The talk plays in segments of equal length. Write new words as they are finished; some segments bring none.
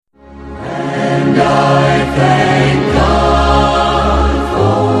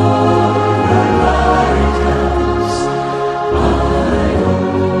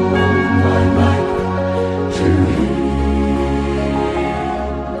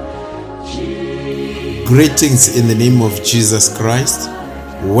Greetings in the name of Jesus Christ.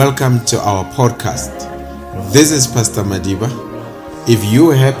 Welcome to our podcast. This is Pastor Madiba. If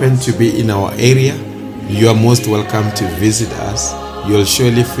you happen to be in our area, you are most welcome to visit us. You'll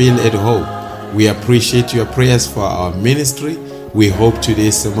surely feel at home. We appreciate your prayers for our ministry. We hope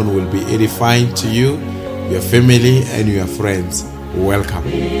today's sermon will be edifying to you, your family, and your friends. Welcome.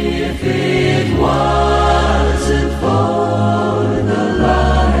 If it wasn't for the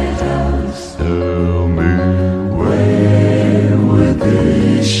lighthouse, tell me where would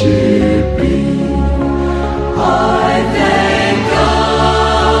this ship be? I thank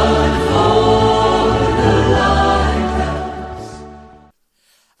God for the lighthouse.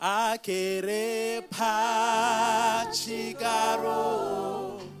 Akere pachigaro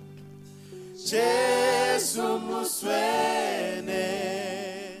Jesu muswene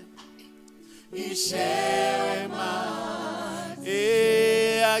Ishema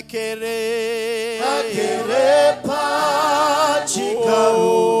akere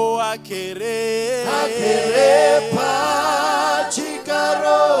pachigaro akere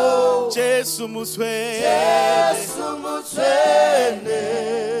pachigaro Jesu muswene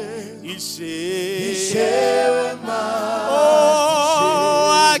Ishema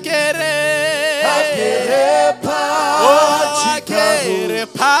akere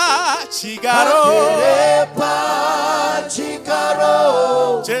pachigaro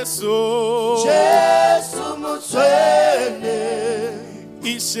Jesu muswene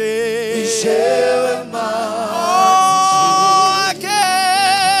Ishema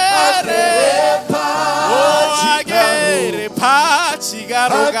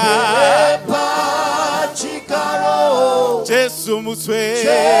akere pachigaro Jesu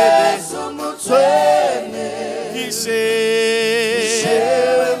muswene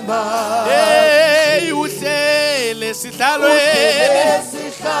Ishema uhlele sihlalweni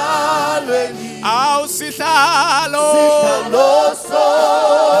awu sihlalo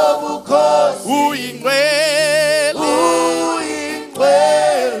sobukhosi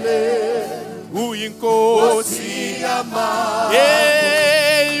uyinkosi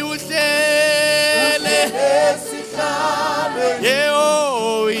uhlele sihlalweni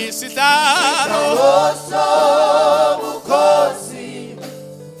isihlalo sobukhosi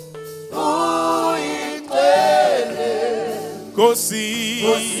Kosi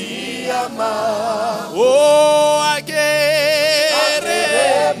ama akere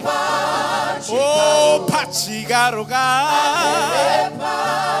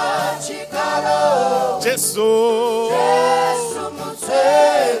pachigaro Jesu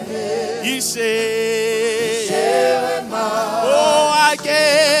muswene Ishema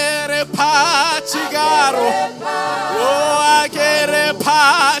akere pachigaro akere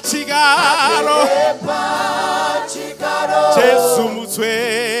pachigaro Jesu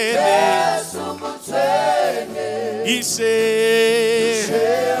muswene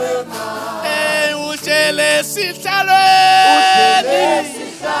Ishema uhlele sihlalo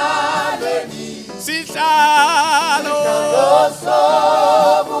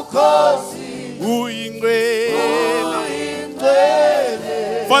sobukhosi uyingcwele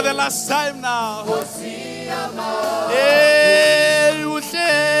for the last time now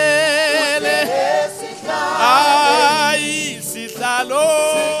uhlele sihlalo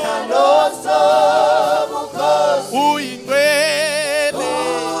sobukhosi uyingcwele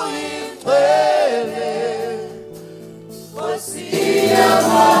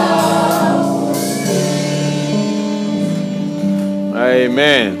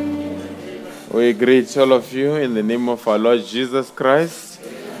Amen. We greet all of you in the name of our Lord Jesus Christ.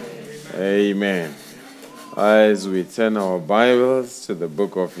 Amen. As we turn our Bibles to the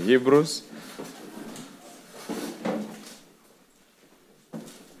book of Hebrews,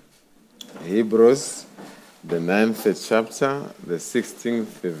 the 9th chapter, the 16th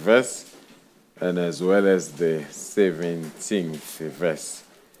verse, and as well as the 17th verse.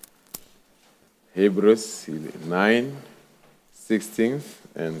 Hebrews 9, 16th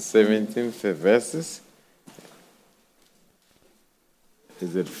and 17th verses.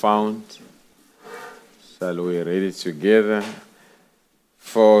 Is it found? Shall we read it together?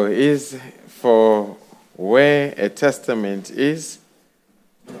 For where a testament is,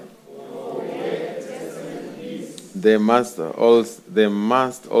 there must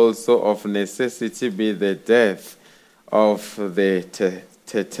also of necessity be the death of the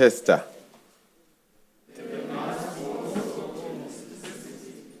testator.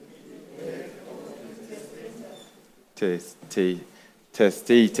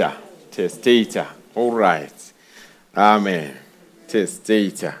 Testator. All right. Amen.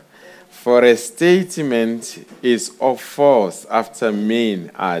 Testator. For a statement is of force after men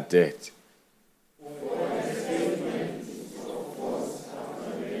are dead.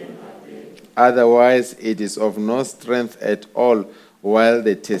 Otherwise it is of no strength at all while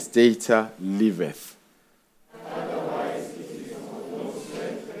the testator liveth.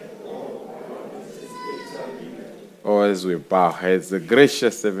 Or as we bow heads, the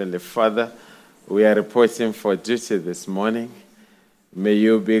gracious Heavenly Father, we are reporting for duty this morning. May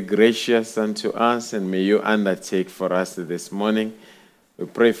you be gracious unto us and may you undertake for us this morning. We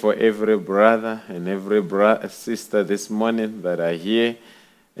pray for every brother and every sister this morning that are here,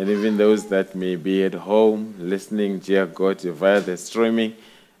 and even those that may be at home listening, dear God, via the streaming.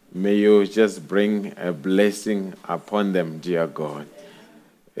 May you just bring a blessing upon them, dear God.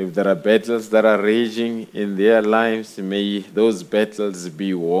 If there are battles that are raging in their lives, may those battles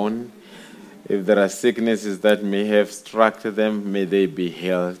be won. If there are sicknesses that may have struck them, may they be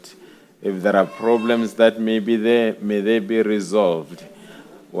healed. If there are problems that may be there, may they be resolved.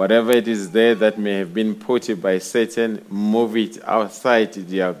 Whatever it is there that may have been put by Satan, move it outside,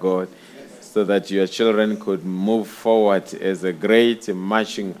 dear God, so that your children could move forward as a great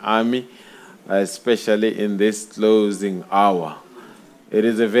marching army, especially in this closing hour. It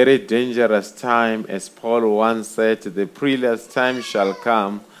is a very dangerous time, as Paul once said, the perilous time shall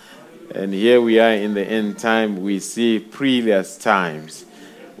come, and here we are in the end time, we see perilous times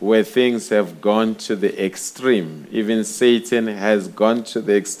where things have gone to the extreme. Even Satan has gone to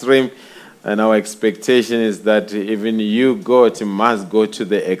the extreme, and our expectation is that even you, God, must go to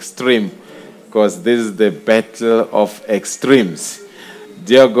the extreme, because this is the battle of extremes.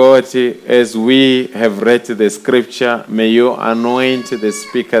 Dear God, as we have read the scripture, may you anoint the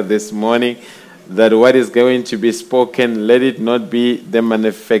speaker this morning, that what is going to be spoken, let it not be the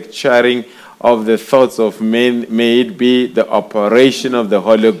manufacturing of the thoughts of men, may it be the operation of the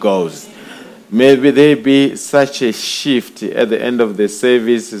Holy Ghost. Maybe there be such a shift at the end of the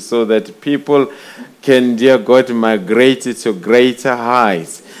service so that people can, dear God, migrate to greater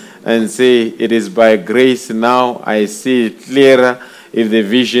heights and say, it is by grace now I see it clearer. If the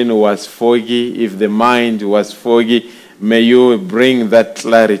vision was foggy, if the mind was foggy, may you bring that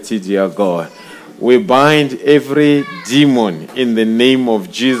clarity, dear God. We bind every demon in the name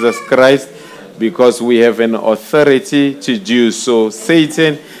of Jesus Christ because we have an authority to do so.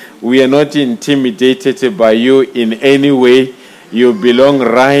 Satan, we are not intimidated by you in any way. You belong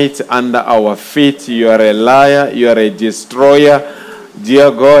right under our feet. You are a liar. You are a destroyer.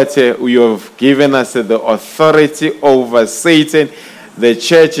 Dear God, you have given us the authority over Satan. The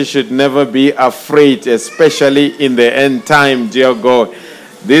church should never be afraid, especially in the end time, dear God.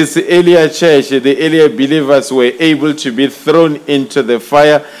 This earlier church, the earlier believers were able to be thrown into the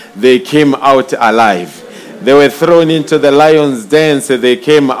fire. They came out alive. They were thrown into the lion's den, so they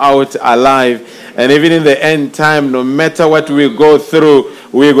came out alive. And even in the end time, no matter what we go through,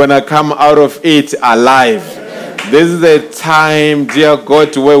 we're going to come out of it alive. This is the time, dear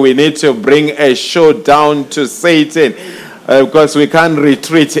God, where we need to bring a showdown to Satan. Because we can't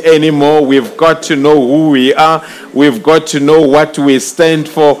retreat anymore. We've got to know who we are. We've got to know what we stand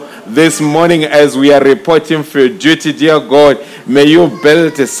for. This morning, as we are reporting for duty, dear God, may you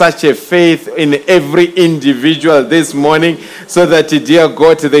build such a faith in every individual this morning so that, dear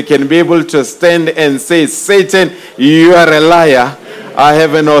God, they can be able to stand and say, Satan, you are a liar. I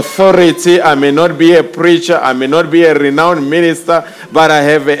have an authority. I may not be a preacher. I may not be a renowned minister, but I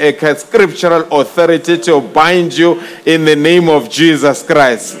have a scriptural authority to bind you in the name of Jesus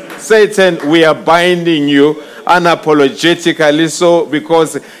Christ. Satan, we are binding you unapologetically, so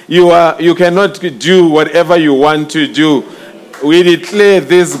because you cannot do whatever you want to do. We declare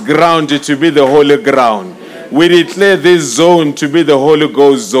this ground to be the holy ground. We declare this zone to be the Holy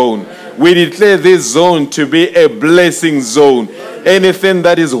Ghost zone. We declare this zone to be a blessing zone. Anything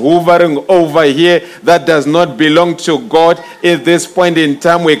that is hovering over here that does not belong to God at this point in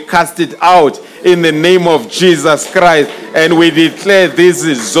time, we cast it out in the name of Jesus Christ. And we declare this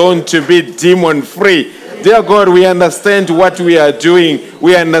zone to be demon-free. Dear God, we understand what we are doing.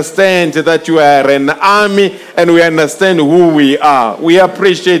 We understand that you are an army and we understand who we are. We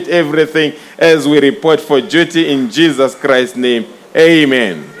appreciate everything as we report for duty in Jesus Christ's name.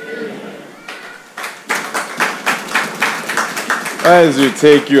 Amen. As you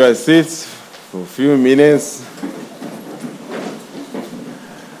take your seats for a few minutes,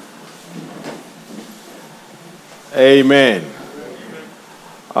 amen.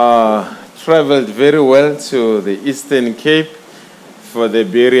 Traveled very well to the Eastern Cape for the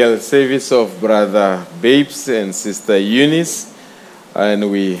burial service of Brother Babes and Sister Eunice, and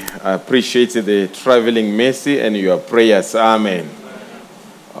we appreciate the traveling mercy and your prayers. Amen.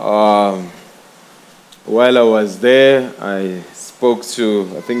 While I was there, I spoke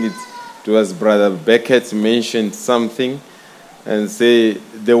to, I think it was Brother Beckett mentioned something and say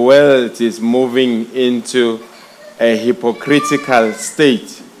the world is moving into a hypocritical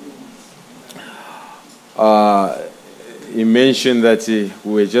state. He mentioned that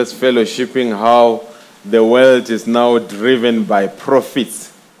we were just fellowshipping how the world is now driven by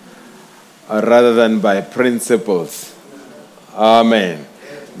profits rather than by principles. Amen.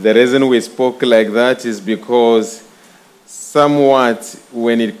 The reason we spoke like that is because somewhat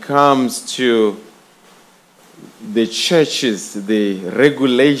when it comes to the churches, the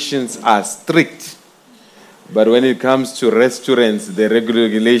regulations are strict. But when it comes to restaurants, the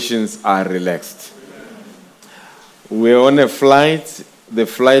regulations are relaxed. We were on a flight. The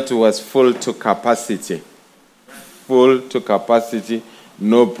flight was full to capacity. Full to capacity.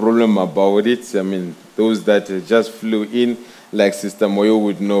 No problem about it. I mean, those that just flew in, like Sister Moyo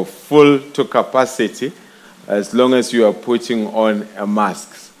would know, full to capacity, as long as you are putting on a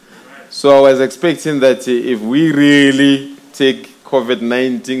mask. So I was expecting that if we really take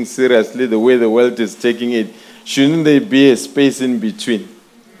COVID-19 seriously, the way the world is taking it, shouldn't there be a space in between?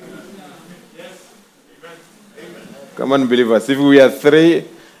 Come on, believers. If we are three,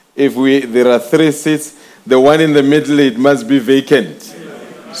 there are 3 seats, the one in the middle, it must be vacant,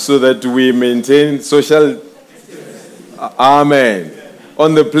 so that we maintain social. Amen.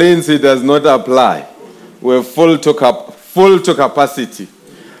 On the planes, it does not apply. We're full to capacity.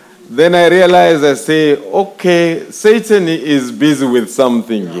 Then I realized, I say, okay, Satan is busy with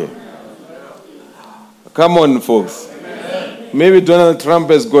something here. Come on, folks. Maybe Donald Trump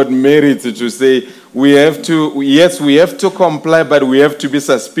has got merit to say, we have to comply, but we have to be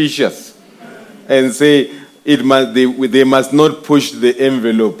suspicious. And say, they must not push the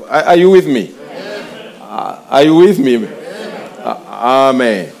envelope. Are you with me? Are you with me?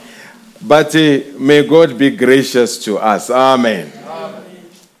 Amen. But may God be gracious to us. Amen.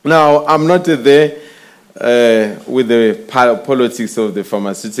 Now, I'm not there with the politics of the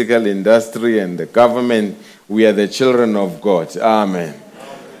pharmaceutical industry and the government. We are the children of God. Amen.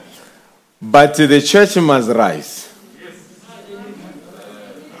 But the church must rise.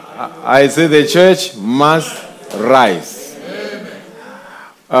 I say the church must rise.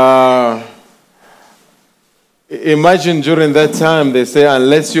 Imagine during that time they say,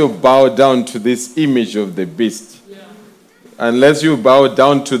 unless you bow down to this image of the beast, unless you bow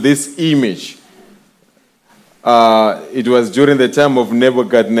down to this image. It was during the time of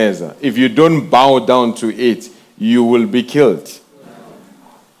Nebuchadnezzar. If you don't bow down to it, you will be killed.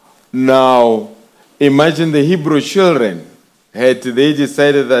 Now, imagine the Hebrew children. Had they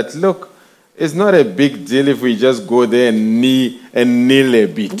decided that, look, it's not a big deal if we just go there and kneel a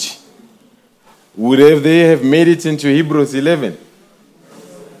bit. Would they have made it into Hebrews 11?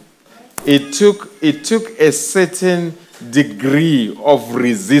 It took a certain degree of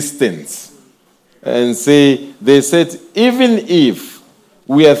resistance. And they said, even if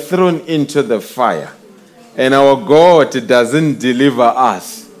we are thrown into the fire and our God doesn't deliver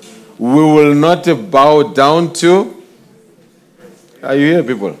us, we will not bow down to. Are you here,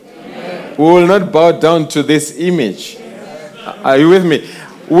 people? Yeah. We will not bow down to this image. Yeah. Are you with me?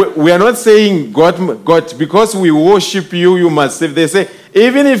 We are not saying, God, because we worship you, you must save. They say,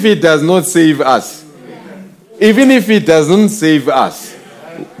 even if He does not save us, even if He doesn't save us,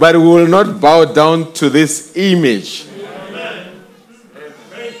 but we will not bow down to this image.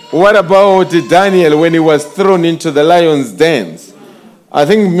 What about Daniel when he was thrown into the lion's dens? I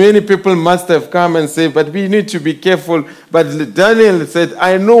think many people must have come and said, but we need to be careful. But Daniel said,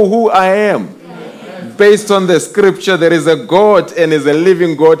 I know who I am. Based on the scripture, there is a God and is a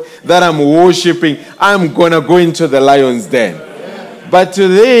living God that I'm worshiping. I'm going to go into the lion's den. But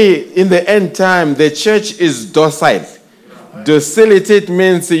today, in the end time, the church is docile. Docility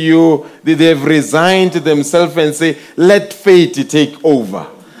means they've resigned themselves and say, let fate take over.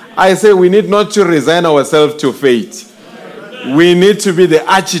 I say we need not to resign ourselves to fate. We need to be the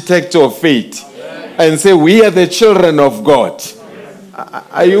architect of fate and say we are the children of God.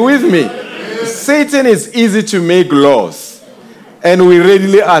 Are you with me? Satan is easy to make laws, and we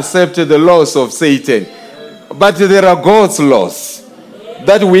readily accept the laws of Satan. But there are God's laws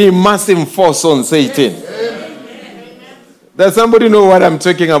that we must enforce on Satan. Does somebody know what I'm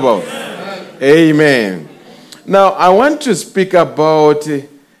talking about? Amen. Now, I want to speak about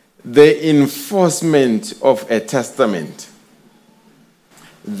the enforcement of a testament.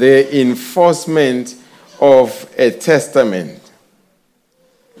 The enforcement of a testament.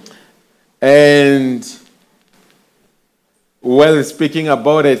 And while speaking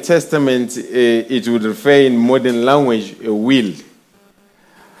about a testament, it would refer in modern language a will.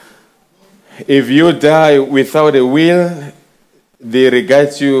 If you die without a will, they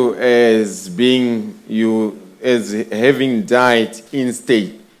regard you as being as having died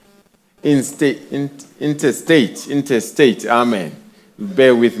interstate. Amen.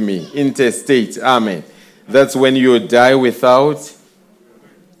 Bear with me. Interstate. Amen. That's when you die without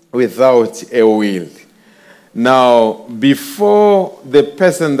a will. Now, before the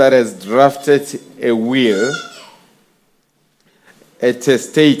person that has drafted a will, a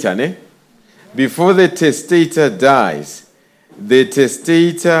testator, before the testator dies, the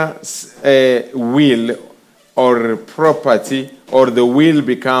testator's will or property or the will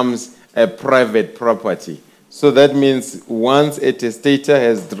becomes a private property. So that means once a testator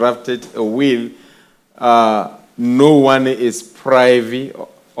has drafted a will, no one is privy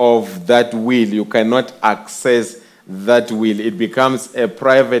of that will. You cannot access that will. It becomes a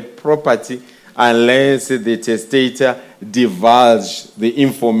private property unless the testator divulges the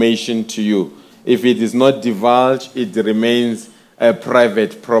information to you. If it is not divulged, it remains a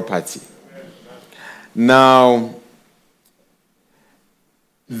private property. Now,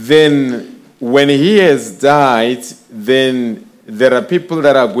 then when he has died, then there are people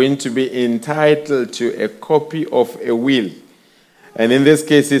that are going to be entitled to a copy of a will. And in this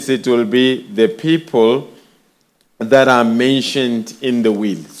case, it will be the people that are mentioned in the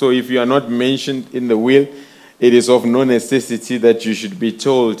will. So if you are not mentioned in the will, it is of no necessity that you should be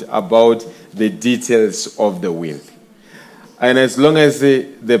told about the details of the will. And as long as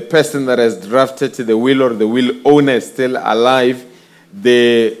the person that has drafted the will or the will owner is still alive,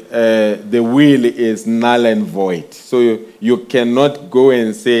 the will is null and void. So you cannot go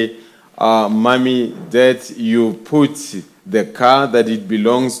and say, Mommy, Dad, you put the car that it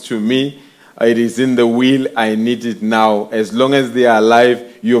belongs to me. It is in the will. I need it now. As long as they are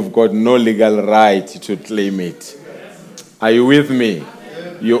alive, you've got no legal right to claim it. Are you with me?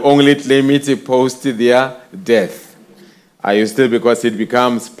 You only claim it post their death. Are you still? Because it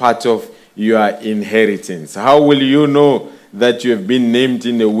becomes part of your inheritance. How will you know that you have been named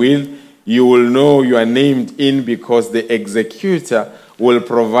in the will? You will know you are named in because the executor will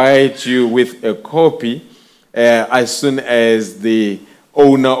provide you with a copy as soon as the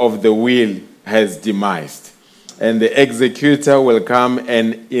owner of the will has demised. And the executor will come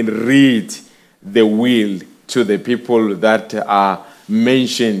and read the will to the people that are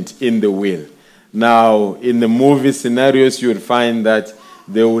mentioned in the will. Now, in the movie scenarios, you would find that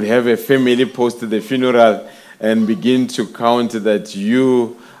they would have a family post the funeral and begin to count that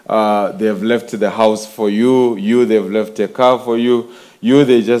they have left the house for you, they've left a car for you,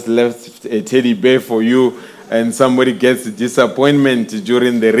 they just left a teddy bear for you, and somebody gets disappointment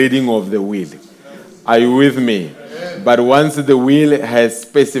during the reading of the will. Are you with me? But once the will has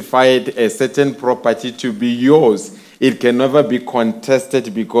specified a certain property to be yours, it can never be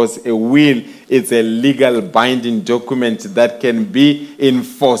contested because a will is a legal binding document that can be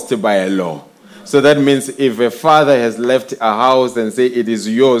enforced by a law. So that means if a father has left a house and say it is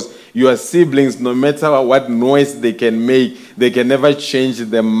yours, your siblings, no matter what noise they can make, they can never change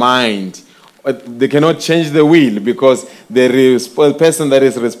their mind. They cannot change the will because the person that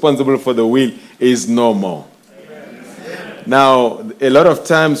is responsible for the will is no more. Now, a lot of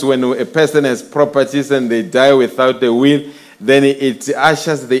times when a person has properties and they die without the will, then it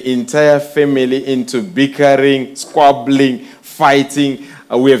ushers the entire family into bickering, squabbling, fighting.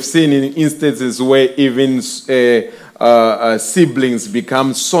 We have seen in instances where even siblings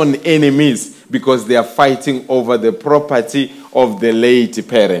become sworn enemies because they are fighting over the property of the late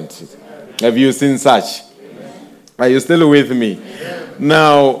parent. Have you seen such? Are you still with me?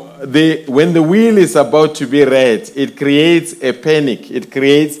 Now, when the will is about to be read, it creates a panic. It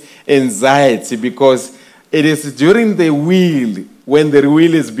creates anxiety because it is during the will, when the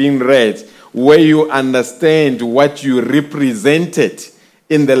will is being read, where you understand what you represented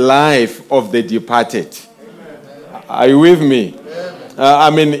in the life of the departed. Are you with me?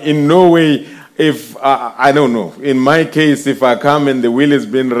 In no way, if, I don't know, in my case, if I come and the will is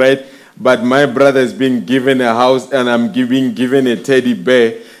being read, but my brother has been given a house and I'm being given a teddy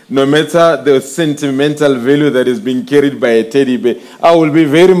bear, no matter the sentimental value that is being carried by a teddy bear, I will be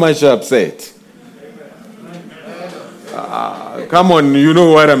very much upset. Come on, you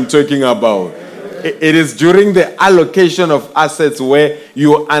know what I'm talking about. It is during the allocation of assets where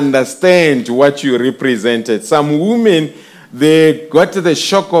you understand what you represented. Some women, they got the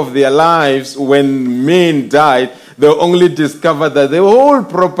shock of their lives when men died. They only discovered that the whole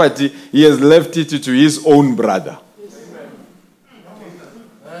property, he has left it to his own brother.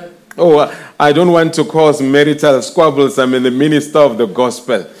 Oh, I don't want to cause marital squabbles. I'm the minister of the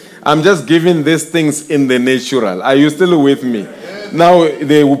gospel. I'm just giving these things in the natural. Are you still with me? Now,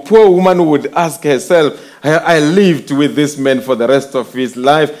 the poor woman would ask herself, I lived with this man for the rest of his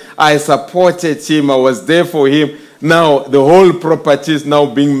life. I supported him. I was there for him. Now, the whole property is now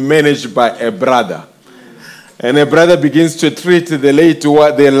being managed by a brother. And a brother begins to treat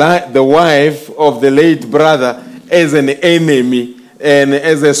the wife of the late brother as an enemy and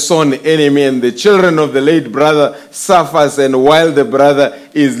as a son enemy. And the children of the late brother suffers, and while the brother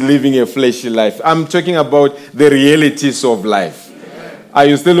is living a fleshy life. I'm talking about the realities of life. Are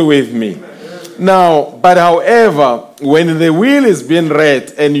you still with me? Now, but however, when the will is being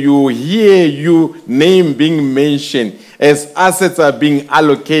read and you hear your name being mentioned as assets are being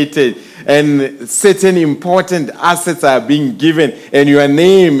allocated and certain important assets are being given and your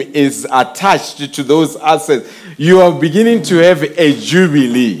name is attached to those assets, you are beginning to have a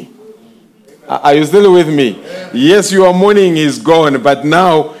jubilee. Are you still with me? Yes, your mourning is gone, but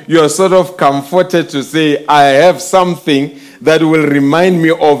now you are sort of comforted to say, I have something that will remind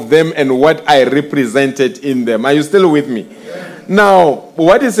me of them and what I represented in them. Are you still with me? Now,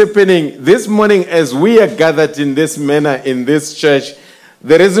 what is happening this morning as we are gathered in this manner in this church?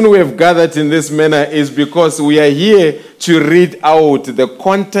 The reason we have gathered in this manner is because we are here to read out the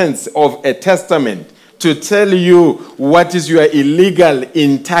contents of a testament, to tell you what is your illegal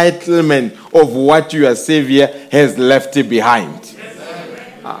entitlement of what your Savior has left behind.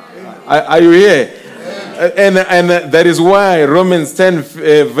 Are you here? And that is why Romans 10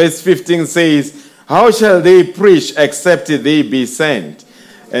 verse 15 says, how shall they preach except they be sent?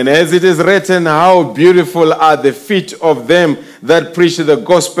 And as it is written, how beautiful are the feet of them that preach the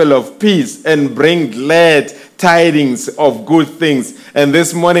gospel of peace and bring glad tidings of good things. And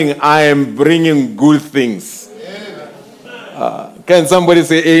this morning I am bringing good things. Can somebody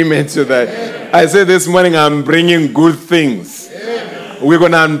say amen to that? Amen. I say this morning I'm bringing good things. Amen. We're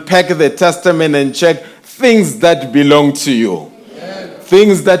going to unpack the testament and check things that belong to you. Amen.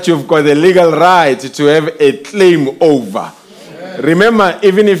 Things that you've got the legal right to have a claim over. Amen. Remember,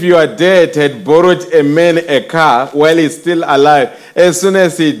 even if your dad had borrowed a man a car while he's still alive, as soon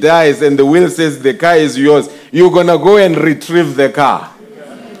as he dies and the will says the car is yours, you're going to go and retrieve the car.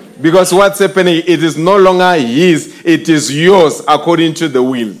 Because what's happening, it is no longer his, it is yours according to the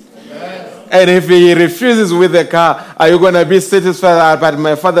will. And if he refuses with the car, are you going to be satisfied? But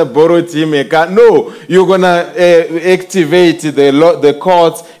my father borrowed him a car. No, you're going to activate the law, the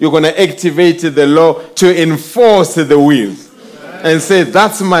courts. You're going to activate the law to enforce the will. And say,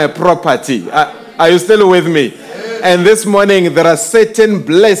 that's my property. Are you still with me? And this morning, there are certain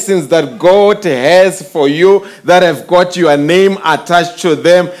blessings that God has for you that have got your name attached to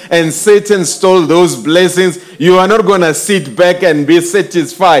them, and Satan stole those blessings. You are not going to sit back and be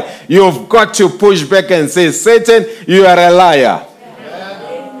satisfied. You've got to push back and say, Satan, you are a liar.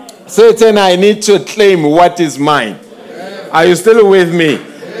 Amen. Satan, I need to claim what is mine. Amen. Are you still with me?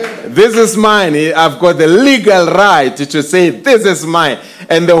 Amen. This is mine. I've got the legal right to say, this is mine.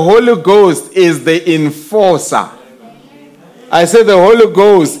 And the Holy Ghost is the enforcer. I said the Holy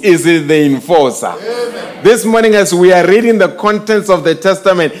Ghost is the enforcer. Amen. This morning as we are reading the contents of the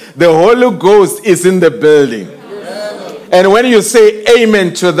Testament, the Holy Ghost is in the building. Amen. And when you say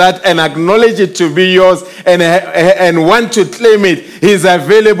amen to that and acknowledge it to be yours and want to claim it, He's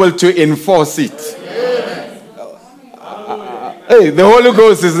available to enforce it. Hey, the Holy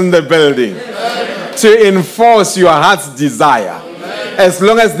Ghost is in the building. Amen. To enforce your heart's desire. Amen. As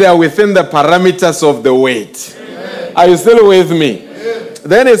long as they are within the parameters of the weight. Are you still with me? Yeah.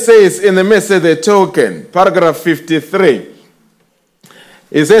 Then it says in the message, the token, paragraph 53.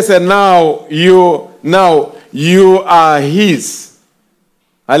 It says, and now you are his.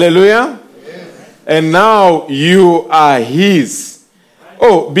 Hallelujah. Yeah. And now you are his.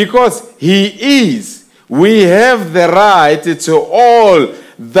 Oh, because he is. We have the right to all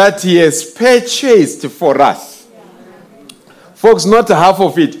that he has purchased for us. Folks, not half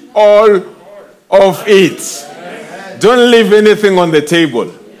of it, all of it. Don't leave anything on the table.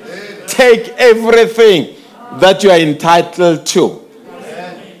 Amen. Take everything that you are entitled to.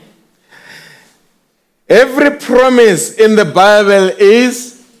 Amen. Every promise in the Bible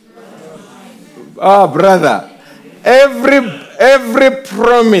is, brother, every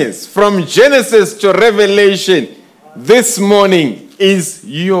promise from Genesis to Revelation this morning is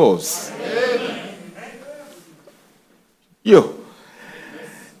yours. Amen. You.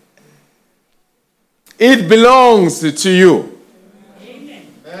 It belongs to you. Amen.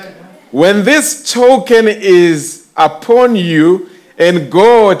 When this token is upon you and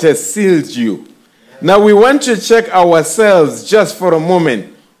God has sealed you. Now we want to check ourselves just for a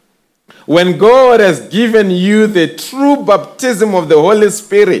moment. When God has given you the true baptism of the Holy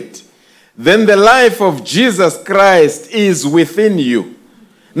Spirit, then the life of Jesus Christ is within you.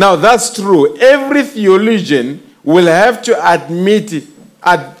 Now that's true. Every theologian will have to admit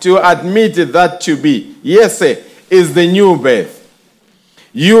that to be. Yes, sir, is the new birth.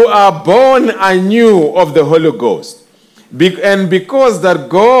 You are born anew of the Holy Ghost. And because that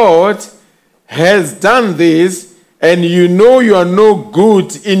God has done this, and you know you are no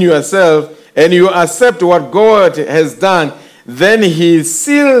good in yourself, and you accept what God has done, then he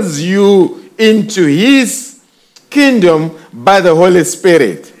seals you into his kingdom by the Holy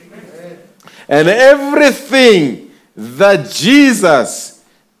Spirit. Amen. And everything that Jesus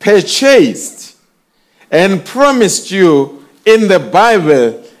purchased and promised you in the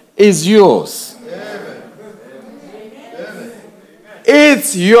Bible is yours. Amen.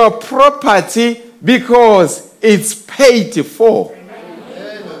 It's your property because it's paid for.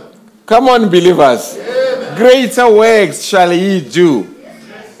 Amen. Come on, believers. Amen. Greater works shall ye do.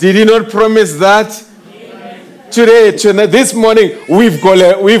 Did he not promise that? Amen. Today, this morning, we've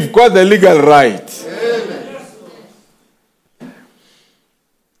got the legal right.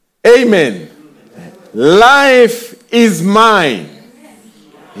 Amen. Life is mine.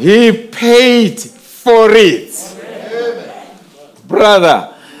 He paid for it. Amen.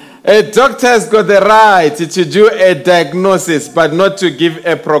 Brother, a doctor has got the right to do a diagnosis, but not to give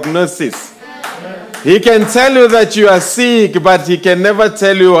a prognosis. He can tell you that you are sick, but he can never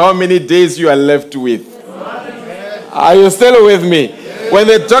tell you how many days you are left with. Are you still with me? When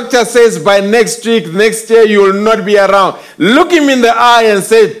the doctor says by next week, next year, you will not be around, look him in the eye and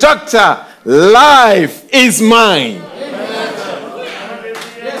say, Doctor, life is mine.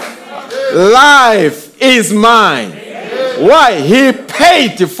 Life is mine. Why? He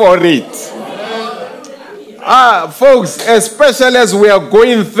paid for it. Folks, especially as we are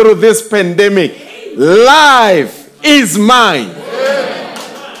going through this pandemic, life is mine.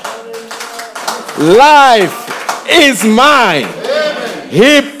 Life is mine.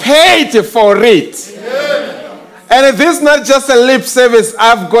 He paid for it. And this is not just a lip service.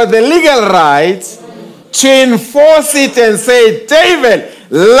 I've got the legal right to enforce it and say, David,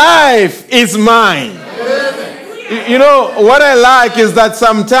 life is mine. You know, what I like is that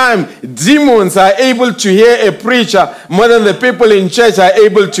sometimes demons are able to hear a preacher more than the people in church are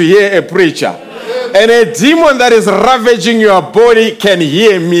able to hear a preacher. And a demon that is ravaging your body can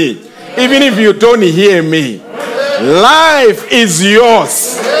hear me, even if you don't hear me. Life is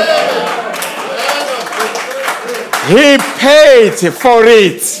yours. He paid for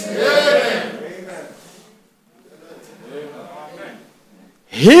it.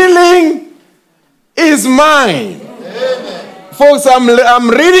 Healing is mine. Folks, I'm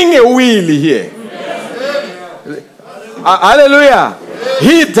reading a will here. Hallelujah.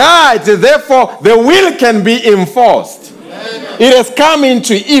 He died, therefore the will can be enforced. It has come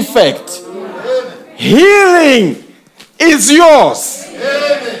into effect. Healing is yours.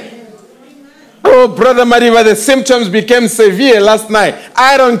 Oh, Brother Madiba, the symptoms became severe last night.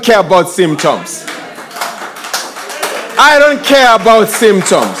 I don't care about symptoms. I don't care about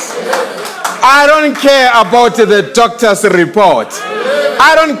symptoms. I don't care about the doctor's report.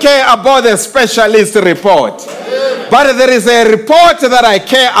 I don't care about the specialist report. But there is a report that I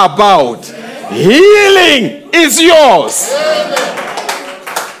care about. Healing is yours.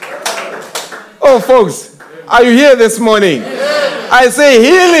 Oh, folks, are you here this morning? I say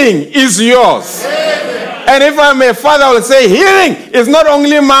healing is yours. And if I'm a father, I will say healing is not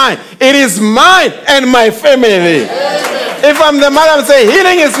only mine, it is mine and my family. If I'm the mother, I will say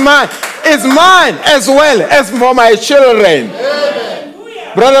healing is mine. It's mine as well as for my children.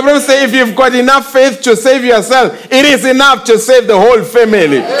 Brother Abraham say if you've got enough faith to save yourself, it is enough to save the whole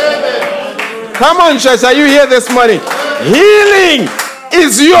family. Come on, church, are you here this morning? Healing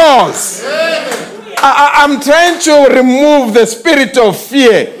is yours. I'm trying to remove the spirit of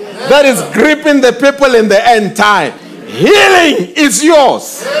fear that is gripping the people in the end time. Healing is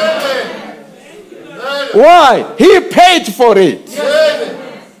yours. Why? He paid for it.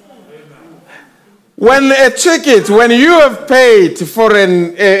 When you have paid for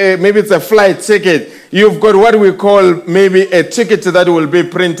maybe it's a flight ticket, you've got what we call maybe a ticket that will be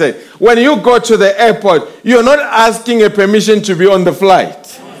printed. When you go to the airport, you're not asking a permission to be on the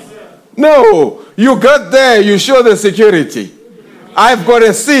flight. No, you got there, you show the security. I've got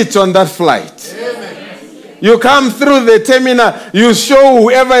a seat on that flight. You come through the terminal, you show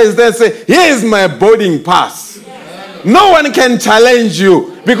whoever is there, say, here is my boarding pass. No one can challenge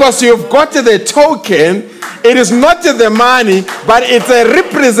you because you've got the token. It is not the money, but it's a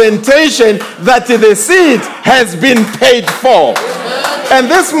representation that the seat has been paid for. And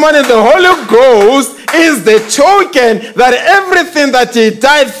this morning, the Holy Ghost is the token that everything that He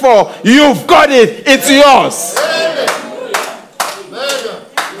died for, you've got it. It's yours.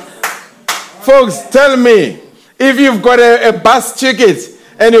 Folks, tell me, if you've got a bus ticket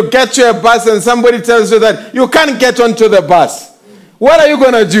and you get to a bus and somebody tells you that you can't get onto the bus, what are you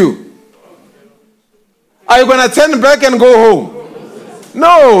going to do? Are you going to turn back and go home?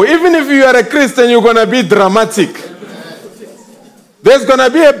 No, even if you are a Christian, you're going to be dramatic. There's going to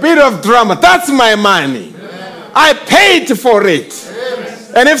be a bit of drama. That's my money. I paid for it.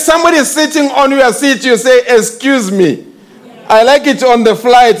 And if somebody is sitting on your seat, you say, excuse me. I like it on the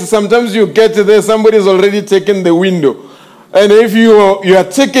flight. Sometimes you get there, somebody's already taken the window. And if your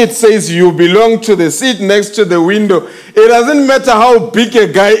ticket says you belong to the seat next to the window, it doesn't matter how big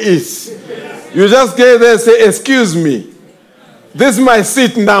a guy is. You just get there and say, excuse me. This is my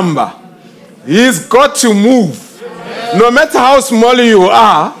seat number. He's got to move. No matter how small you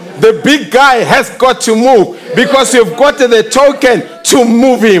are, the big guy has got to move because you've got the token to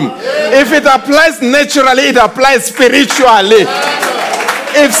move him. If it applies naturally, it applies spiritually.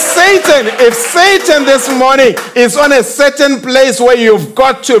 If Satan this morning is on a certain place where you've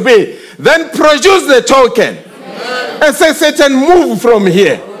got to be, then produce the token and say, Satan, move from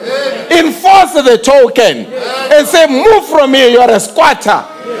here. Enforce the token and say, move from here, you're a squatter.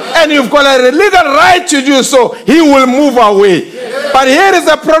 And you've got a legal right to do so. He will move away. But here is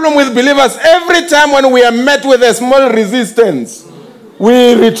the problem with believers. Every time when we are met with a small resistance,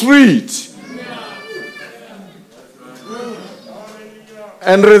 we retreat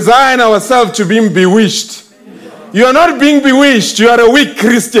and resign ourselves to being bewitched. You are not being bewitched. You are a weak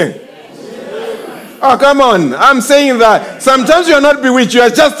Christian. Oh, come on. I'm saying that. Sometimes you are not bewitched. You are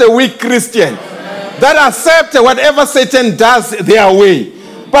just a weak Christian that accept whatever Satan does their way.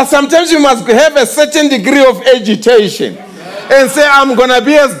 But sometimes you must have a certain degree of agitation and say, I'm going to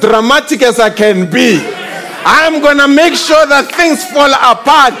be as dramatic as I can be. I'm going to make sure that things fall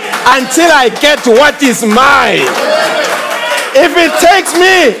apart until I get what is mine. If it takes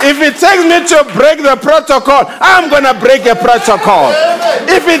me to break the protocol, I'm going to break a protocol.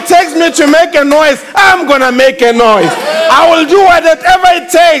 If it takes me to make a noise, I'm going to make a noise. I will do whatever it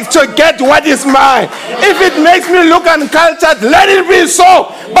takes to get what is mine. If it makes me look uncultured, let it be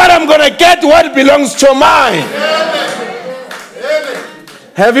so. But I'm going to get what belongs to mine.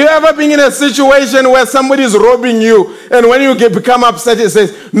 Have you ever been in a situation where somebody is robbing you and when you become upset, it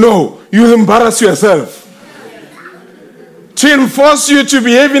says, no, you embarrass yourself. To enforce you to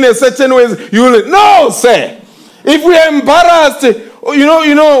behave in a certain way, you will, no, sir. If we are embarrassed,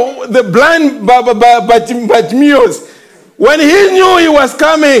 you know, the blind Bartimaeus, when he knew he was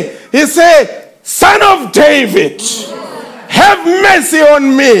coming, he said, Son of David, have mercy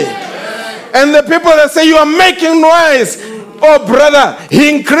on me. And the people that say, you are making noise. Oh, brother,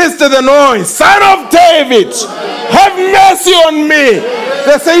 he increased the noise. Son of David, have mercy on me.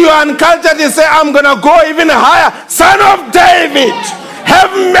 They say you are uncultured. He say, I'm going to go even higher. Son of David,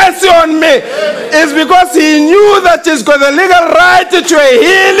 have mercy on me. It's because he knew that he's got the legal right to a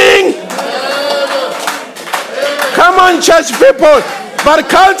healing. Come on, church people. But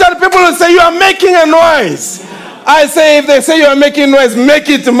cultured people will say, you are making a noise. I say, if they say you are making noise, make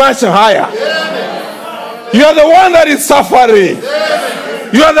it much higher. You are the one that is suffering.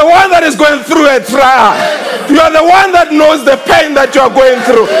 You are the one that is going through a trial. You are the one that knows the pain that you are going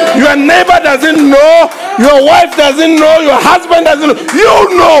through. Your neighbor doesn't know. Your wife doesn't know. Your husband doesn't know.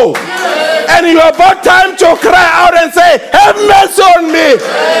 You know. And you are about time to cry out and say, have mercy on me.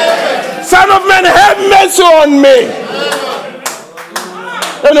 Son of man, have mercy on me.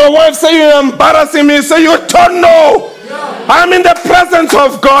 And your wife say, you're embarrassing me. Say, you don't know. I'm in the presence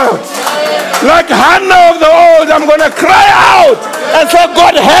of God. Like Hannah of the old, I'm going to cry out and say,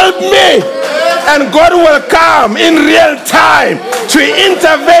 God, help me. And God will come in real time to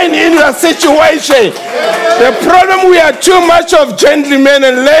intervene in your situation. The problem, we are too much of gentlemen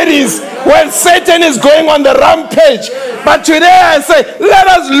and ladies when Satan is going on the rampage. But today I say, let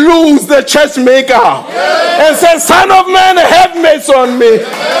us lose the church maker and say, Son of man, have mercy on me.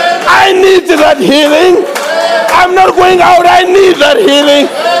 I need that healing. I'm not going out. I need that healing.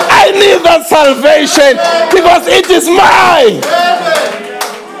 I need that salvation because it is mine.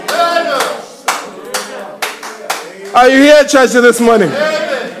 Are you here, church, this morning?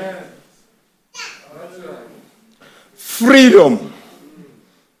 Freedom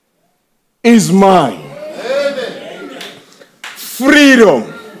is mine.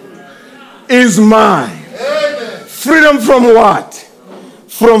 Freedom is mine. Freedom from what?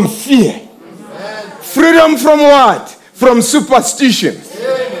 From fear. Freedom from what? From superstition.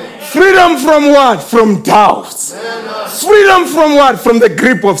 Freedom from what? From doubts. Freedom from what? From the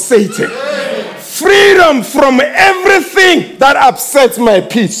grip of Satan. Freedom from everything that upsets my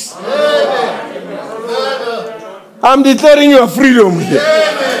peace. I'm declaring your freedom here.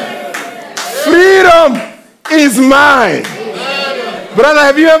 Freedom is mine. Brother,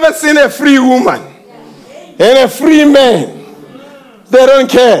 have you ever seen a free woman and a free man? They don't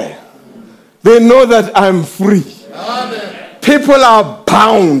care. They know that I'm free. People are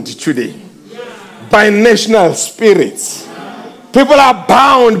bound today by national spirits. People are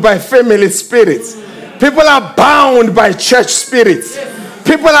bound by family spirits. People are bound by church spirits.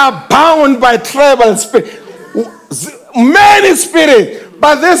 People are bound by tribal spirits. Many spirits.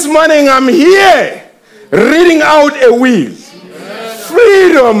 But this morning I'm here reading out a will.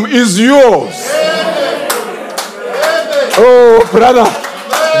 Freedom is yours. Oh, brother.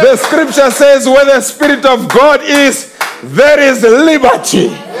 The scripture says where the Spirit of God is, there is liberty.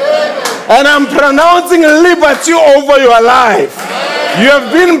 And I'm pronouncing liberty over your life. You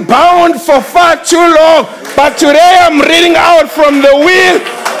have been bound for far too long, but today I'm reading out from the will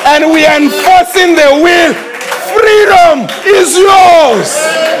and we are enforcing the will. Freedom is yours.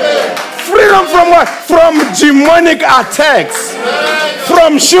 Freedom from what? From demonic attacks,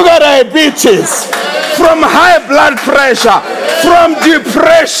 from sugar diabetes, from high blood pressure, from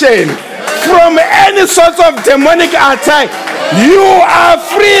depression, from any sort of demonic attack. You are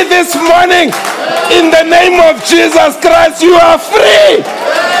free this morning. In the name of Jesus Christ, you are free.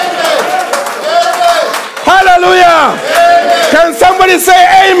 Hallelujah. Can somebody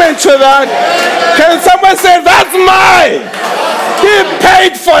say amen to that? Can somebody say that's mine? He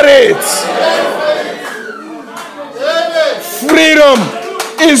paid for it. Freedom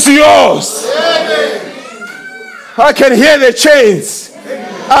is yours. I can hear the chains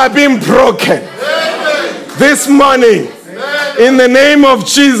are being broken this morning in the name of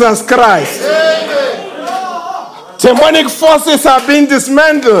Jesus Christ. Demonic forces are being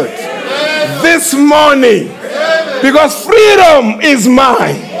dismantled this morning because freedom is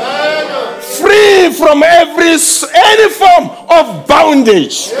mine. Free from any form of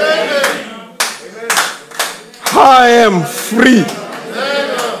bondage. I am free.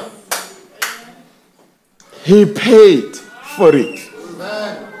 He paid for it.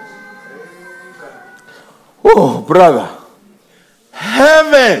 Oh, brother.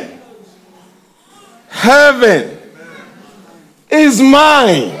 Heaven is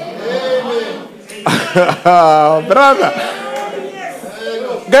mine. Brother.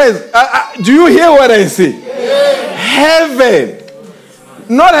 Guys, do you hear what I say? Heaven,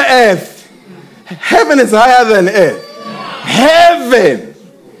 not earth. Heaven is higher than earth. Heaven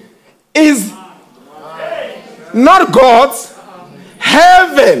is not God's.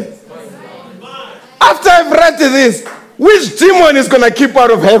 Heaven. After I've read this, which demon is going to keep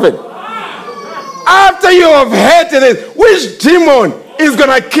out of heaven? After you have heard this, which demon is going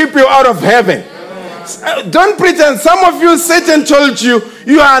to keep you out of heaven? Don't pretend. Some of you, Satan told you,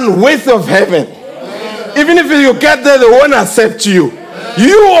 you are unworthy of heaven. Even if you get there, they won't accept you.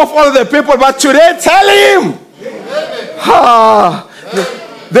 You of all the people, but today tell him.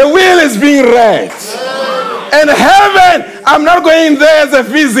 The will is being read. And heaven, I'm not going there as a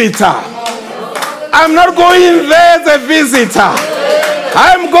visitor. I'm not going there as a visitor.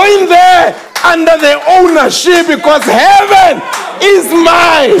 I'm going there under the ownership because heaven is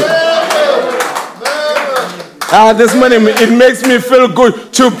mine. This morning, it makes me feel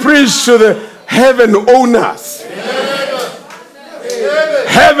good to preach to the heaven owners.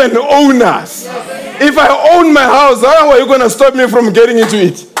 Heaven owners. If I own my house, how are you going to stop me from getting into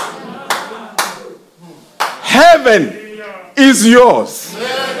it? Heaven is yours.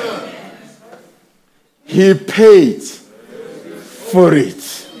 He paid for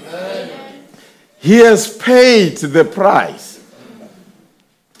it. He has paid the price.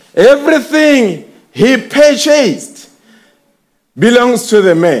 Everything he purchased belongs to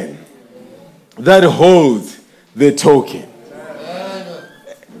the man that holds the token.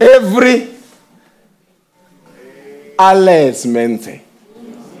 Every mente.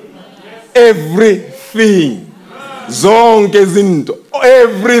 Everything. Zonke izinto.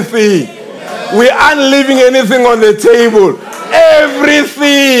 Everything. We aren't leaving anything on the table.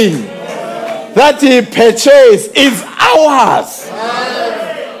 Everything that he purchased is ours.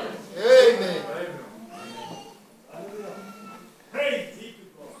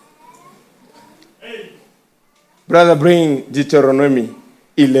 Brother, bring Deuteronomy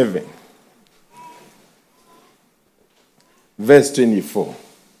 11, verse 24.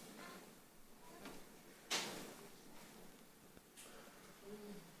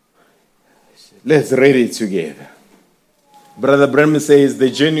 Let's read it together. Brother Branham says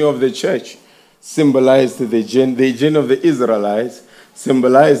the journey of the church symbolized the journey of the Israelites,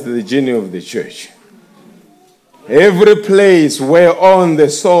 symbolized the journey of the church. Every place whereon the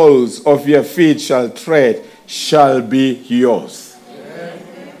soles of your feet shall tread shall be yours.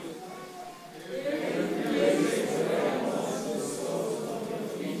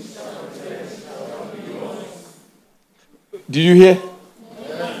 Did you hear?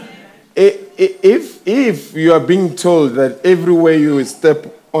 If you are being told that everywhere you step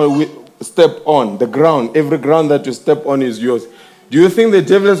on the ground, every ground that you step on is yours, do you think the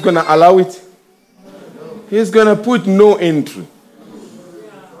devil is going to allow it? He's going to put no entry.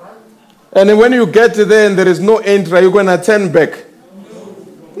 And then when you get there and there is no entry, are you going to turn back?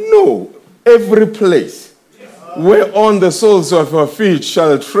 No. Every place whereon the soles of your feet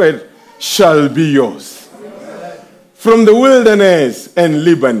shall tread shall be yours. From the wilderness and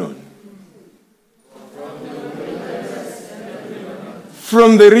Lebanon.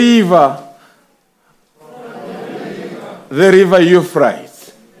 From the river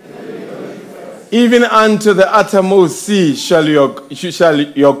Euphrates, even unto the uttermost sea shall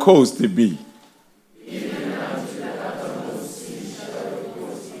your coast be.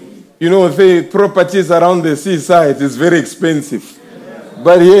 You know, the properties around the seaside is very expensive.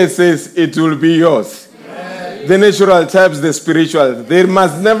 But here it says it will be yours. The natural taps the spiritual. There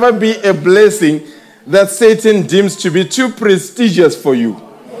must never be a blessing that Satan deems to be too prestigious for you.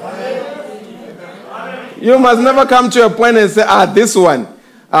 You must never come to a point and say, this one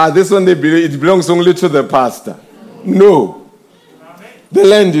it belongs only to the pastor. No. The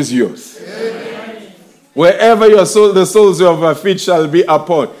land is yours. Wherever the soles of your feet shall be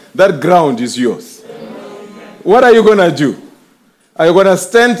upon, that ground is yours. What are you going to do? Are you going to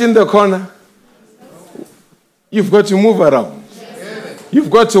stand in the corner? You've got to move around. You've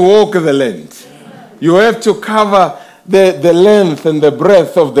got to walk the land. You have to cover the length and the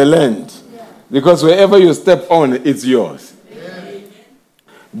breadth of the land. Because wherever you step on, it's yours.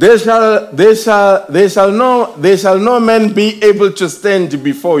 There shall no man be able to stand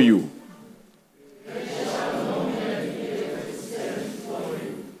before you.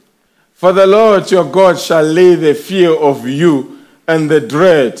 For the Lord your God shall lay the fear of you and the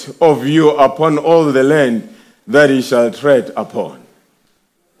dread of you upon all the land that he shall tread upon.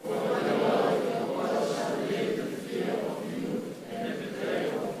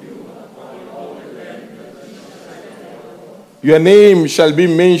 Your name shall be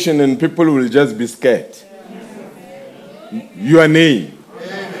mentioned and people will just be scared. Your name.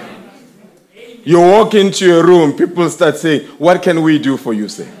 You walk into your room, people start saying, what can we do for you,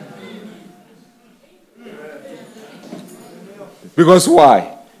 sir? Because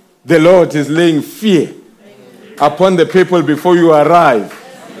why? The Lord is laying fear upon the people before you arrive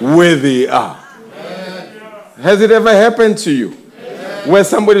where they are. Has it ever happened to you? Where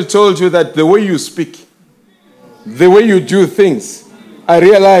somebody told you that the way you speak, the way you do things, I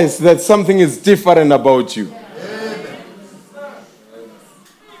realize that something is different about you.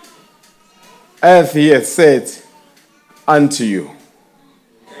 As he has said unto you.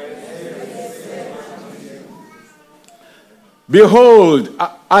 Behold,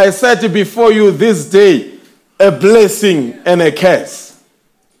 I set before you this day a blessing and a curse.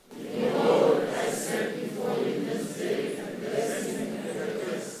 Behold, I set before you this day a blessing and a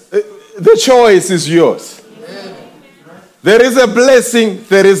curse. The choice is yours. There is a blessing,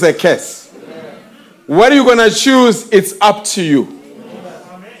 there is a curse. What are you going to choose? It's up to you.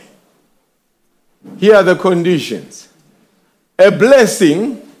 Here are the conditions. A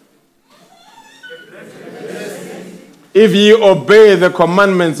blessing, if ye obey the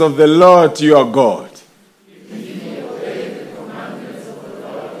commandments of the Lord your God,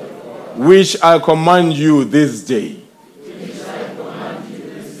 which I command you this day.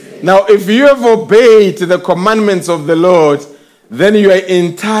 Now, if you have obeyed the commandments of the Lord, then you are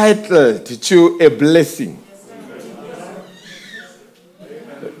entitled to a blessing.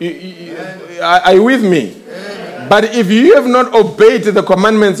 Are you with me? But if you have not obeyed the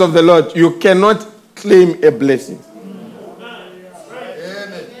commandments of the Lord, you cannot claim a blessing.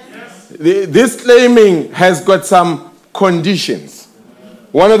 This claiming has got some conditions.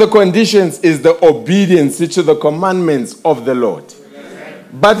 One of the conditions is the obedience to the commandments of the Lord.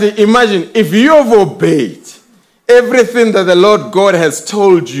 But imagine, if you have obeyed everything that the Lord God has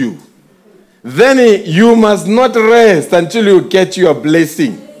told you, then you must not rest until you get your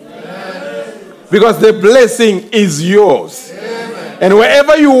blessing. Because the blessing is yours. And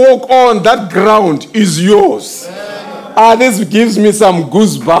wherever you walk on, that ground is yours. This gives me some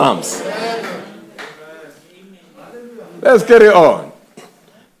goosebumps. Let's carry on.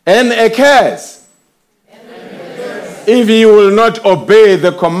 And a curse. if ye will not obey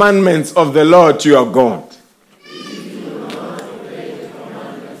the commandments of the Lord your God.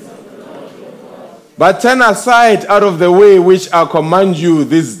 But turn aside out of the way which I command you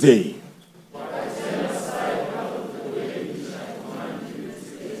this day.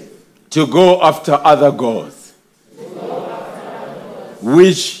 To go after other gods,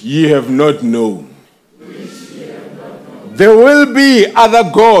 which ye have not known. There will be other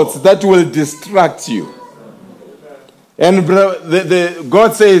gods that will distract you. And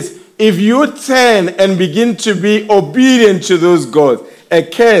God says, if you turn and begin to be obedient to those gods, a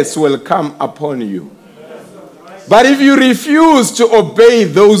curse will come upon you. But if you refuse to obey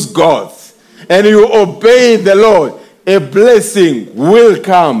those gods and you obey the Lord, a blessing will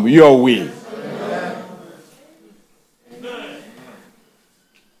come your way.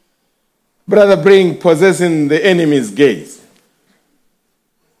 Brother, bring possessing the enemy's gates.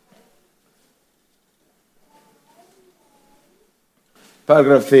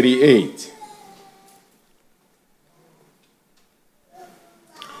 Paragraph 38.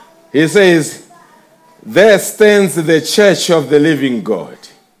 He says, there stands the church of the living God.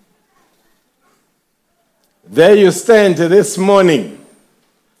 There you stand this morning.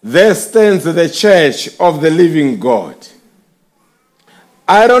 There stands the church of the living God.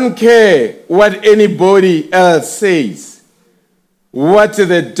 I don't care what anybody else says, what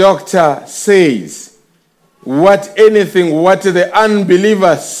the doctor says, what the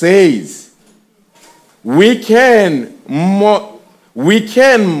unbeliever says. We can more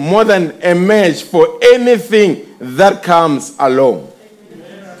than emerge for anything that comes along.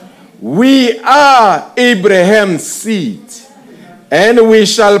 We are Abraham's seed, and we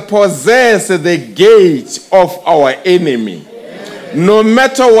shall possess the gate of our enemy. No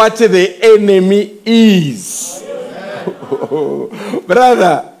matter what the enemy is.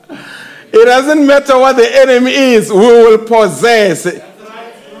 Brother, it doesn't matter what the enemy is, we will possess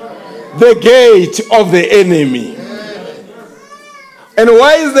the gate of the enemy. And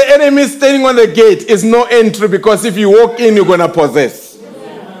why is the enemy standing on the gate? It's no entry, because if you walk in, you're going to possess.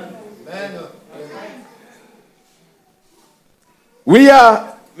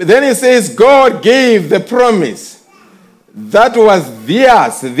 Then it says, God gave the promise. That was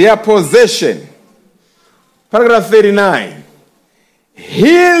theirs, their possession. Paragraph 39.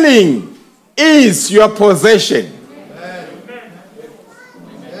 Healing is your possession. Amen.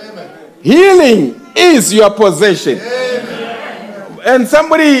 Healing is your possession. Amen. And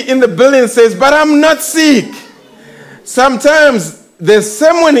somebody in the building says, but I'm not sick. Sometimes the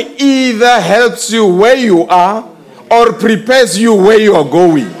sermon either helps you where you are or prepares you where you are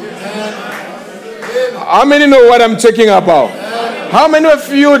going. How many know what I'm talking about? How many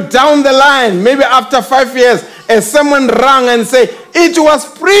of you down the line, maybe after 5 years, as someone rang and say, it was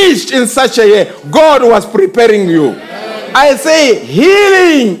preached in such a way, God was preparing you. I say,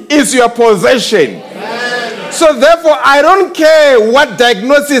 healing is your possession. So therefore, I don't care what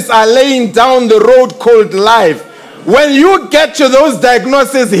diagnoses are laying down the road called life. When you get to those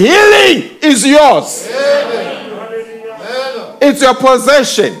diagnoses, healing is yours. It's your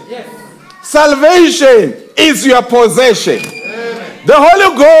possession. Salvation is your possession. Amen. The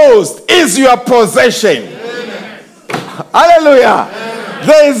Holy Ghost is your possession. Amen. Hallelujah. Amen.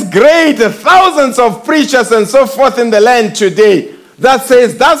 There is great thousands of preachers and so forth in the land today that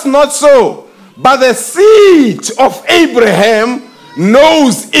says that's not so. But the seed of Abraham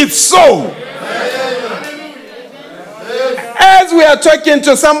knows it's so. As we are talking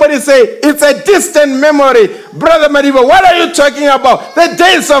to somebody, say, it's a distant memory. Brother Madiba, what are you talking about? The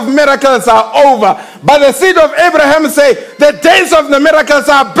days of miracles are over. But the seed of Abraham say, the days of the miracles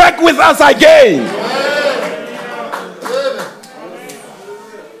are back with us again.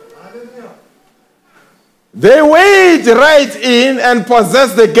 They wade right in and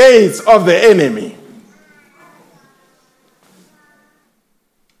possess the gates of the enemy.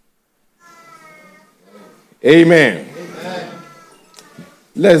 Amen.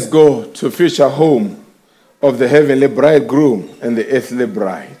 Let's go to future home of the heavenly bridegroom and the earthly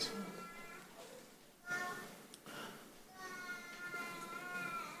bride.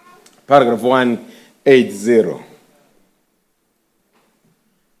 Paragraph 180.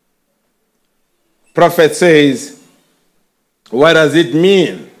 Prophet says, what does it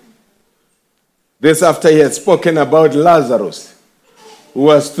mean? This after he had spoken about Lazarus, who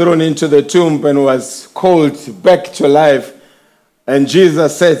was thrown into the tomb and was called back to life. And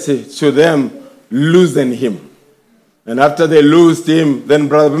Jesus said to them, loosen him. And after they loosed him, then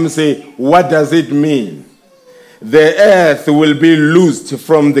Brother Bim say, what does it mean? The earth will be loosed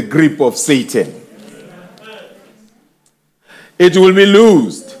from the grip of Satan. It will be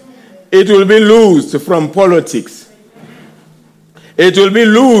loosed. It will be loosed from politics. It will be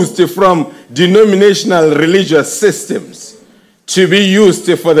loosed from denominational religious systems to be used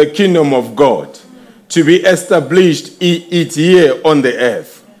for the kingdom of God, to be established it here on the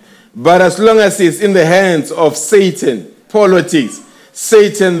earth. But as long as it's in the hands of Satan, politics,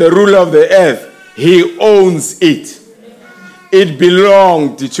 Satan, the ruler of the earth, he owns it. It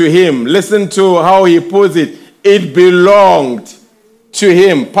belonged to him. Listen to how he puts it. It belonged to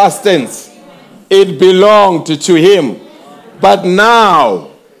him. Past tense. It belonged to him. But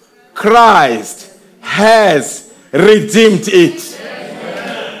now, Christ has redeemed it.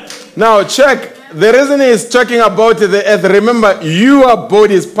 Now check. The reason he's talking about the earth, remember, your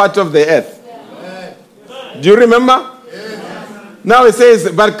body is part of the earth. Do you remember? Now it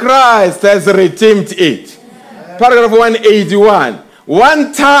says, but Christ has redeemed it. Paragraph 181.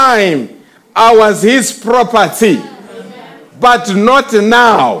 One time I was his property, but not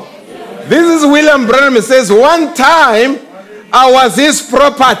now. This is William Branham. He says, one time I was his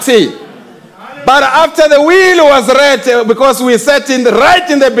property, but after the will was read, because we said right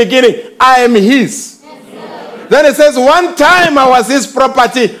in the beginning, I am his. Then it says, one time I was his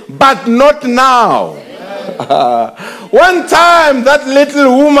property, but not now. One time that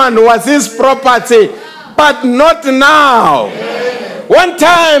little woman was his property, but not now. One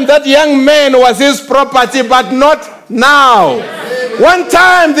time that young man was his property, but not now. One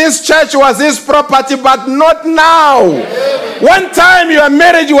time this church was his property, but not now. One time your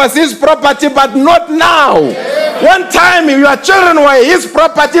marriage was his property, but not now. One time your children were his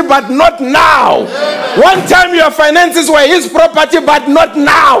property, but not now. One time your finances were his property, but not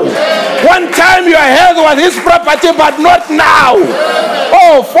now. One time your health was his property, but not now.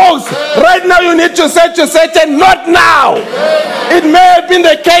 Oh, folks, right now you need to say to Satan, not now. It may have been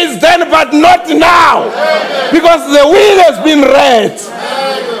the case then, but not now. Because the will has been read.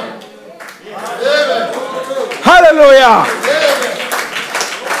 Hallelujah.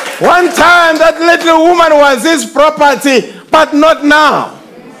 One time that little woman was his property, but not now.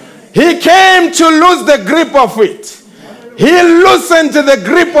 He came to lose the grip of it. He loosened the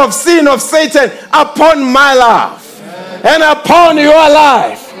grip of sin of Satan upon my life and upon your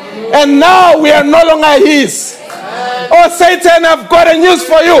life. And now we are no longer his. Oh, Satan, I've got a news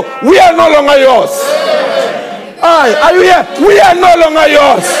for you. We are no longer yours. Are you here? We are no longer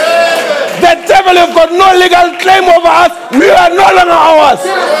yours. The devil has got no legal claim over us. We are no longer ours.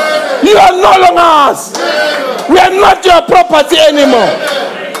 You are no longer ours. We are not your property anymore.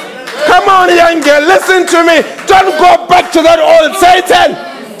 Come on, young girl, listen to me. Don't go back to that old Satan.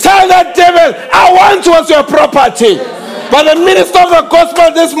 Tell that devil, I once was your property. But the minister of the gospel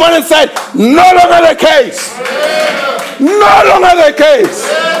this morning said, no longer the case. No longer the case.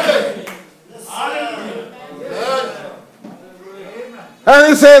 And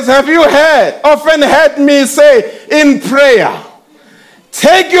he says, have you often heard me say in prayer,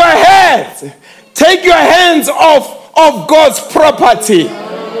 take your hands off of God's property.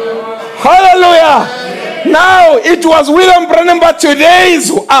 Hallelujah. Now it was William Branham, but today is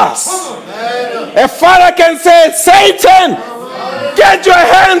us. A father can say, Satan, get your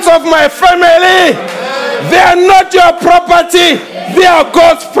hands off my family. They are not your property. They are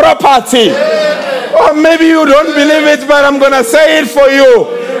God's property. Or maybe you don't believe it, but I'm going to say it for you.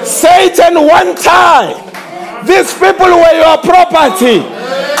 Satan, one time, these people were your property.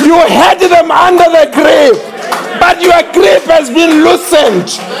 You had them under the grip, but your grip has been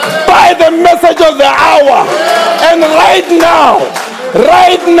loosened by the message of the hour. And right now,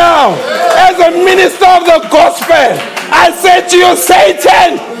 as a minister of the gospel, I say to you,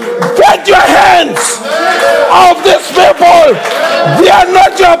 Satan, get your hands off these people. They are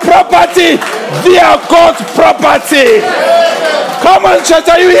not your property. They are God's property. Come on, church,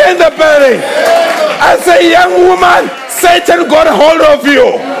 are you here in the building? As a young woman, Satan got hold of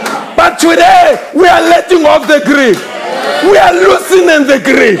you. But today, we are letting off the grip. We are loosening the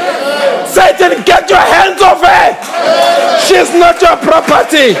grip. Satan, get your hands off her. She's not your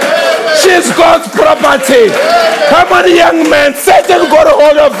property. She's God's property. Come on, young man. Satan got a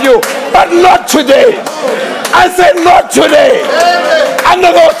hold of you, but not today. I said not today.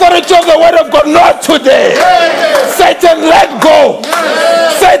 Under the authority of the word of God, not today. Satan, let go.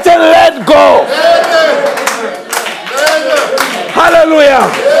 Satan, let go.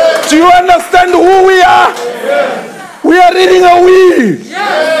 Hallelujah. Do you understand who we are? We are reading a will.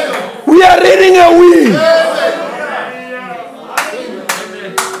 We are reading a will.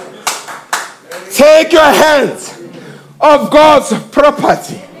 Take your hands of God's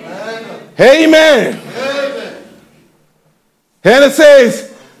property. Amen. And it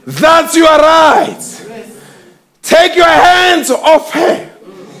says, that's your right. Take your hands off her.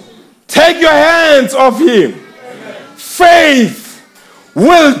 Take your hands off him. Faith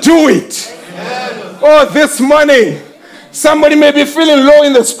will do it. Oh, this morning, somebody may be feeling low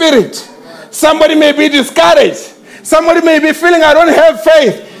in the spirit. Somebody may be discouraged. Somebody may be feeling, I don't have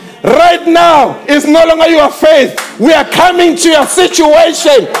faith. Right now, it's no longer your faith. We are coming to your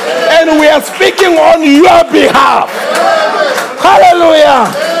situation and we are speaking on your behalf. Hallelujah.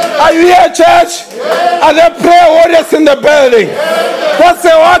 Are you here, church? Are there prayer warriors in the building? That's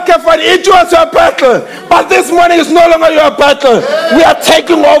say, okay, for it was your battle, but this morning is no longer your battle. We are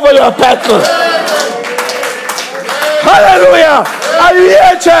taking over your battle. Hallelujah. Are you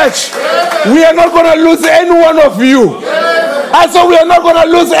here, church? We are not going to lose any one of you. And so we are not going to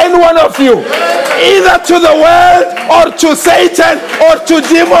lose any one of you. Either to the world or to Satan or to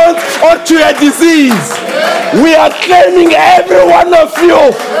demons or to a disease. We are claiming every one of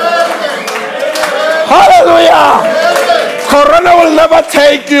you. Hallelujah. Corona will never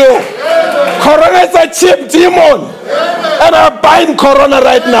take you. Corona is a cheap demon. And I bind Corona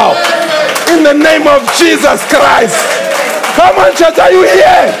right now. In the name of Jesus Christ. Come on, church, are you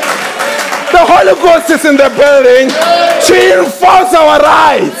here? The Holy Ghost is in the building to enforce our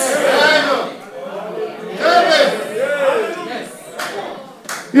rights.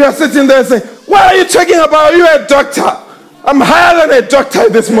 You are sitting there saying, what are you talking about? You are a doctor. I'm higher than a doctor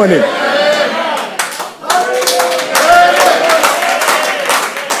this morning.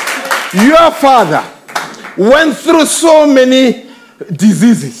 Your father went through so many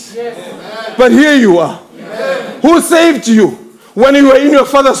diseases. But here you are. Who saved you when you were in your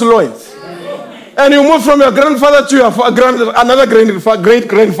father's loins? And you moved from your grandfather to your another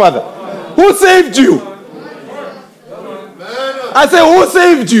great-grandfather. Who saved you? I say, who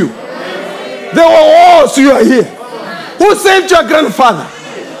saved you? There were wars, you are here. Who saved your grandfather?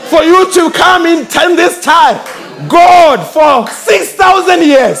 For you to come in this time, God, for 6,000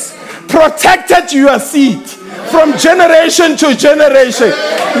 years, protected your seed from generation to generation.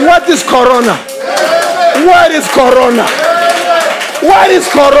 What is Corona? What is Corona? What is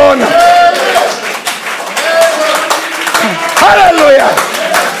Corona? Hallelujah.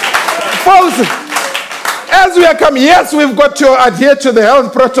 Folks, as we are coming, yes, we've got to adhere to the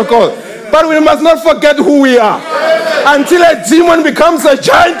health protocol, but we must not forget who we are. Until a demon becomes a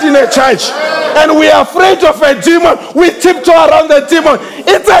giant in a church, and we are afraid of a demon, we tiptoe around the demon.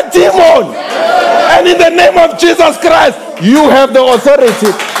 It's a demon. And in the name of Jesus Christ, you have the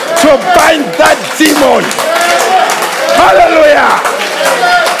authority to bind that demon. Hallelujah.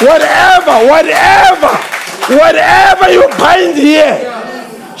 Whatever you bind here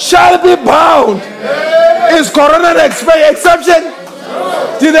shall be bound. Is Corona an exception?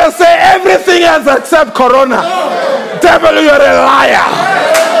 Did they say everything else except Corona? Devil, you're a liar.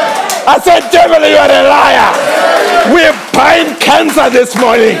 I said, devil, you're a liar. We bind cancer this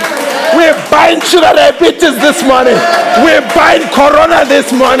morning. We bind sugar diabetes this morning. We bind Corona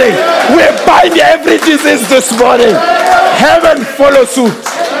this morning. We bind every disease this morning. Heaven follow suit.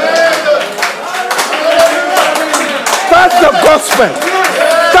 That's the gospel.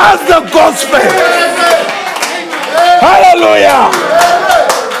 That's the gospel. Hallelujah.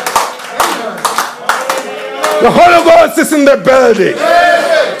 The Holy Ghost is in the building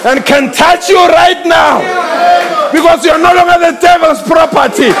and can touch you right now, because you're no longer the devil's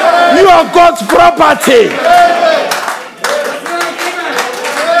property. You are God's property.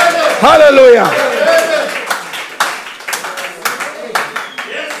 Hallelujah.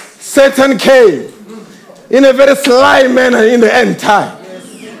 Satan came in a very sly manner in the end time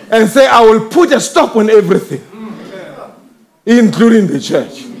and say, I will put a stop on everything, including the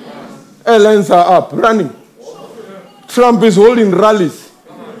church. Airlines are up, running. Trump is holding rallies.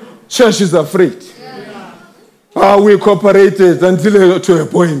 Church is afraid. We cooperated until to a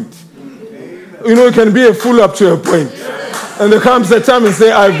point. You know, you can be a fool up to a point. And there comes a time and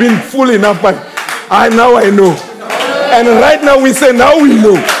say, I've been fool enough, but now I know. And right now we say, now we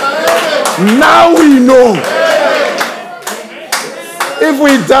know. Now we know. If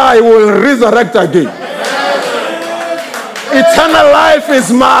we die, we'll resurrect again. Eternal life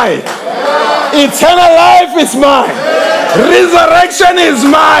is mine. Eternal life is mine. Resurrection is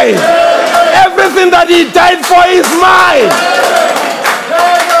mine. Everything that he died for is mine.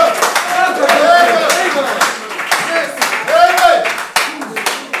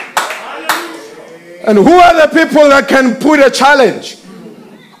 And who are the people that can put a challenge?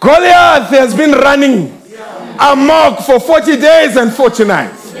 Goliath has been running amok for 40 days and 40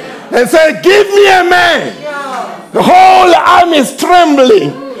 nights and said, give me a man. The whole army is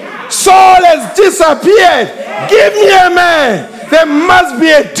trembling. Saul has disappeared. Give me a man. There must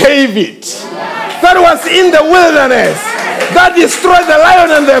be a David that was in the wilderness that destroyed the lion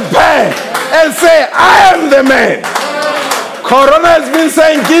and the bear and say, I am the man. Corona has been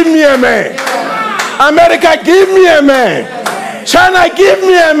saying, give me a man. America, give me a man. China, give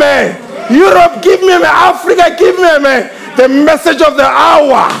me a man. Europe, give me a man. Africa, give me a man. The message of the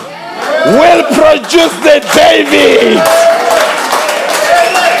hour will produce the David.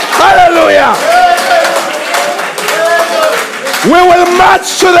 Hallelujah. We will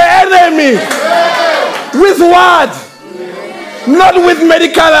march to the enemy. With what? Not with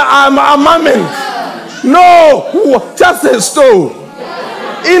medical armament. No, just a stone.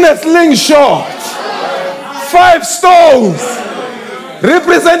 In a slingshot. 5 stones.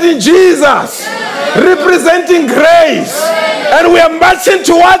 Representing Jesus. Representing grace. And we are marching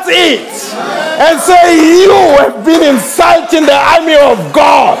towards it. And say, you have been insulting the army of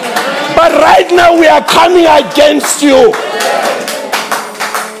God. But right now we are coming against you.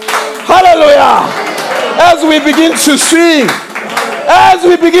 Hallelujah. As we begin to swing. As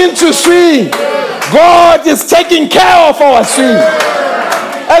we begin to swing. God is taking care of our swing.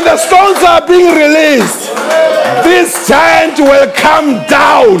 And the stones are being released. This giant will come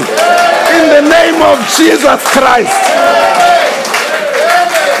down in the name of Jesus Christ.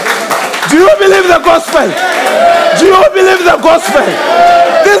 Do you believe the gospel? Do you believe the gospel?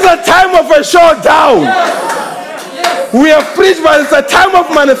 This is a time of a showdown. We have preached, but it's a time of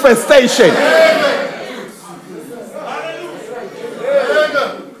manifestation.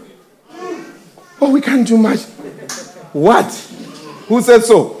 Oh, we can't do much. What? Who said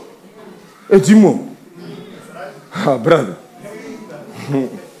so? Ejimo. Ah, brother.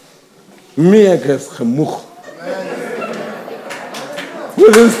 Me, I guess,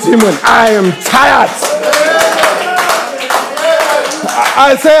 with this demon, I am tired.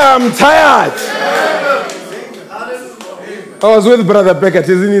 I say I'm tired. I was with Brother Beckett.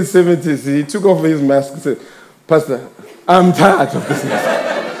 He's in his 70s. He took off his mask and said, Pastor, I'm tired of this mask.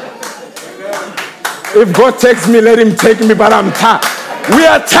 If God takes me, let him take me, but I'm tired. We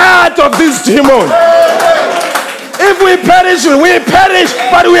are tired of this demon. If we perish, we perish,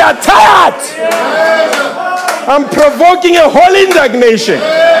 but we are tired. I'm provoking a whole indignation.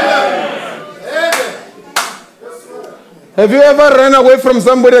 Have you ever run away from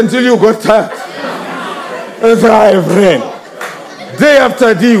somebody until you got tired? And say, I have ran. Day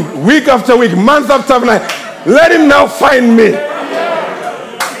after day, week after week, month after month. Let him now find me.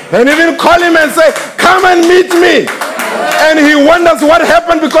 And even call him and say, come and meet me. And he wonders what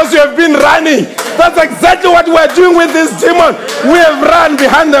happened because you have been running. That's exactly what we are doing with this demon. We have run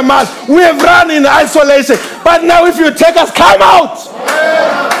behind the mask. We have run in isolation. But now if you take us, come out.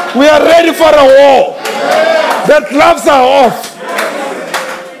 We are ready for a war. The gloves are off.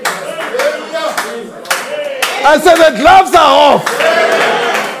 I said the gloves are off.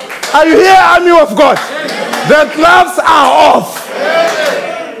 Are you here, army of God? The gloves are off.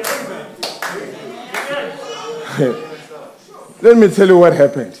 Let me tell you what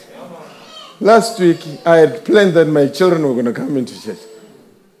happened. Last week, I had planned that my children were going to come into church.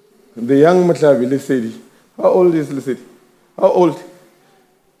 The young Matlavili said, how old is Lisedi? How old?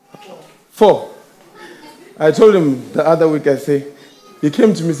 4. I told him the other week, I say, he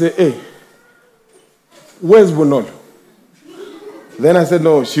came to me and said, hey, where's Bonolo? Then I said,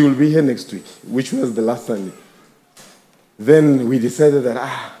 no, she will be here next week, which was the last Sunday. Then we decided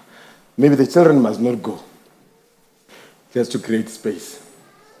that, maybe the children must not go. Just to create space.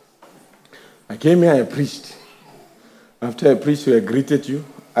 I came here, I preached. After I preached, I greeted you.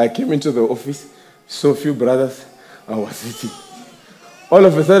 I came into the office, saw a few brothers. I was sitting. All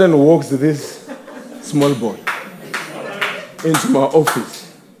of a sudden walks this small boy into my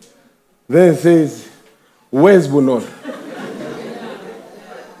office. Then says, where's Bonol?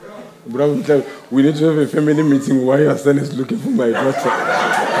 Brother, we need to have a family meeting while your son is looking for my daughter.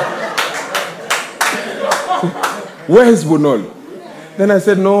 Where's Bonol? Then I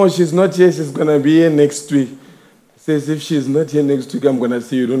said, no, she's not here. She's going to be here next week. He says, if she's not here next week, I'm going to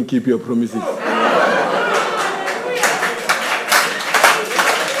say you don't keep your promises.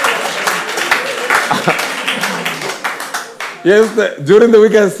 Yes, during the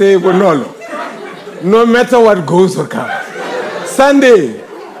week I say, Bonol, no matter what goes or comes, Sunday,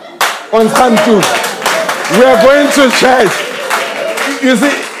 on Santu, we are going to church. You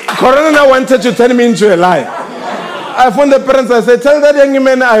see, Corona wanted to turn me into a lie. I phoned the parents, I said, tell that young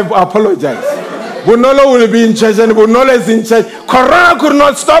man I apologize. Bonolo will be in church and Bonolo is in church. Corona could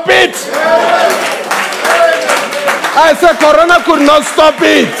not stop it. I said, Corona could not stop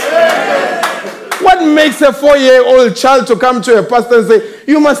it. What makes a 4-year-old child to come to a pastor and say,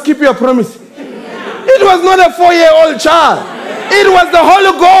 you must keep your promise? It was not a 4-year-old child. It was the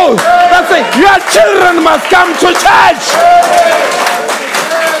Holy Ghost that said, your children must come to church.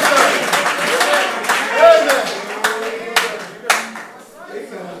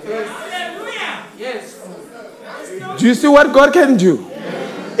 Do you see what God can do?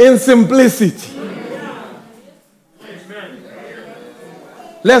 In simplicity.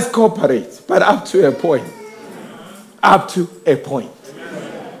 Let's cooperate, but up to a point. Up to a point.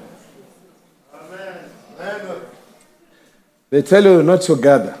 They tell you not to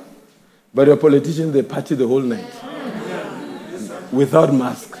gather, but your politicians, they party the whole night without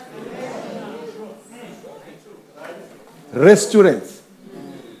mask. Restaurants.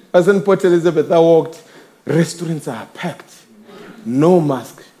 As in Port Elizabeth, I walked, restaurants are packed. No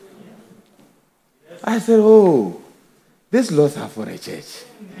mask. I said, oh, these laws are for a church.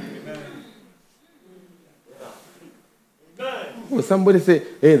 Oh, somebody say,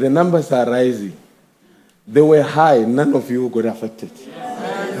 hey, the numbers are rising. They were high. None of you got affected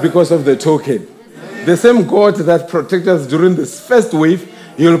because of the token. The same God that protected us during this first wave,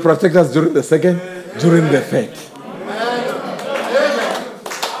 He will protect us during the second, during the third.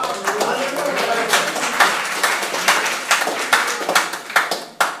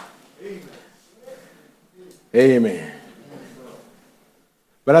 Amen.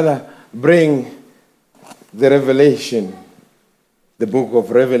 Brother, bring the Revelation, the book of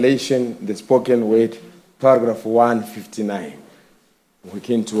Revelation, the spoken word, paragraph 159. We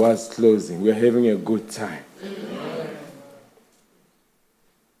came to us closing. We're having a good time.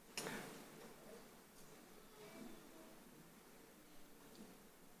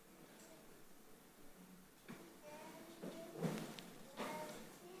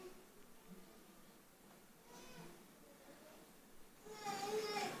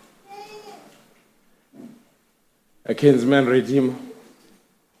 A kinsman redeemer.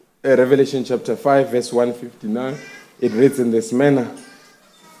 Revelation chapter 5, verse 159. It reads in this manner.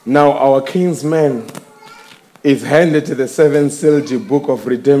 Now our kinsman is handed to the seven-sealed book of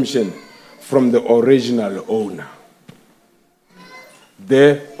redemption from the original owner.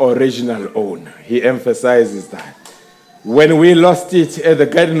 The original owner. He emphasizes that. When we lost it at the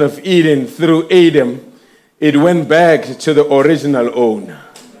Garden of Eden through Adam, it went back to the original owner.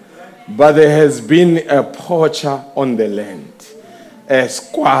 But there has been a poacher on the land, a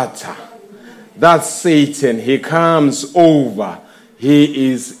squatter. That's Satan. He comes over. He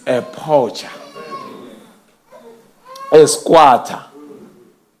is a poacher, a squatter.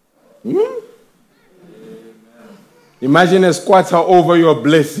 Imagine a squatter over your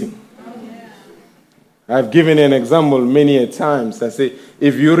blessing. I've given an example many a times. I say,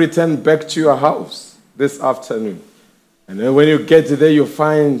 if you return back to your house this afternoon, and then when you get there, you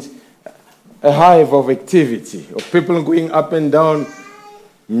find a hive of activity, of people going up and down,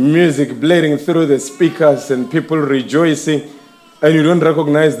 music blaring through the speakers and people rejoicing, and you don't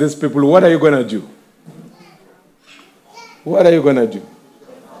recognize these people, what are you going to do? What are you going to do?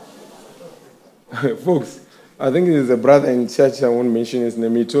 Folks, I think there's a brother in church, I won't mention his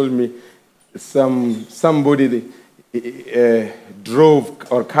name, he told me somebody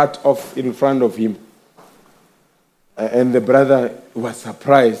drove or cut off in front of him, and the brother was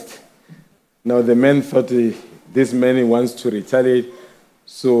surprised. Now the man thought this man wants to retaliate,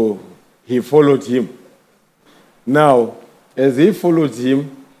 so he followed him. Now, as he followed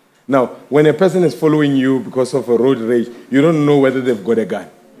him, now when a person is following you because of a road rage, you don't know whether they've got a gun.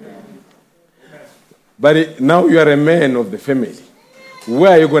 But now you are a man of the family.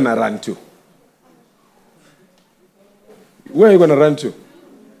 Where are you going to run to? Where are you going to run to?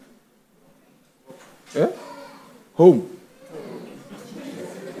 Home.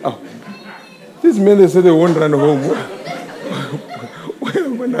 Oh. These men, they say they won't run home. Where are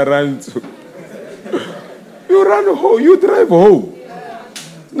you going to run to? You run home, you drive home.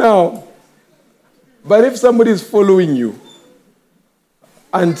 Now, but if somebody is following you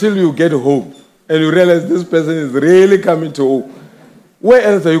until you get home and you realize this person is really coming to home, where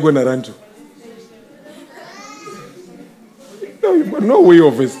else are you going to run to? No, you've got no way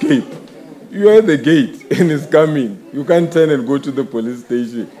of escape. You are at the gate and it's coming. You can't turn and go to the police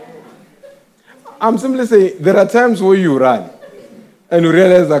station. I'm simply saying there are times where you run and you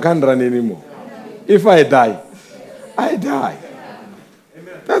realize I can't run anymore. If I die, I die.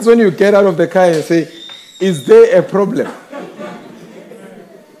 That's when you get out of the car and say, is there a problem?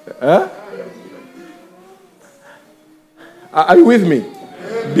 Huh? Are you with me?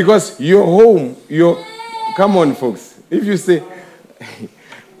 Because you're home, come on folks. If you say,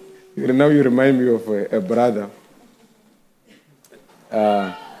 now you remind me of a brother.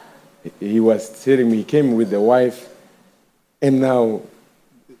 He was telling me, he came with the wife, and now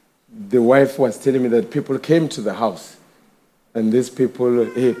the wife was telling me that people came to the house. And these people,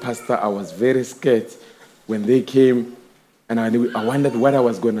 hey, Pastor, I was very scared when they came, and I wondered what I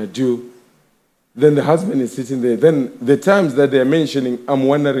was going to do. Then the husband is sitting there. Then the times that they're mentioning, I'm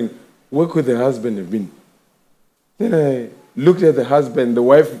wondering, where could the husband have been? Then I looked at the husband. The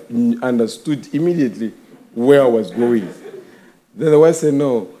wife understood immediately where I was going. Then the wife said,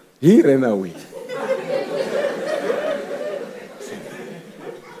 no, he ran away.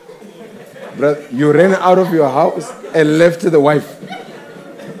 Brother, you ran out of your house and left the wife.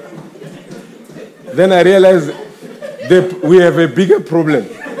 Then I realized that we have a bigger problem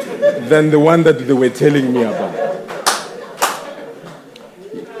than the one that they were telling me about.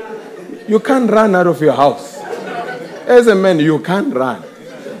 You can't run out of your house. As a man, you can't run.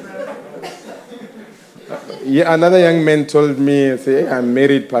 Another young man told me, say, I'm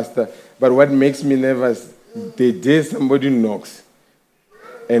married, pastor, but what makes me nervous, the day somebody knocks,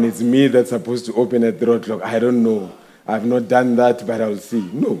 and it's me that's supposed to open at 3 o'clock. I don't know. I've not done that, but I'll see.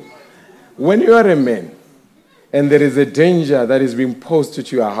 No. When you are a man, and there is a danger that is being posed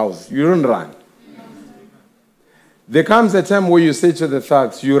to your house, you don't run. There comes a time where you say to the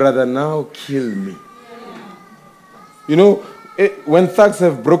thugs, you rather now kill me. You know, when thugs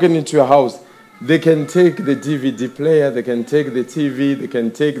have broken into your house, they can take the DVD player, they can take the TV, they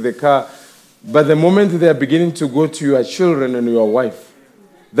can take the car. But the moment they are beginning to go to your children and your wife,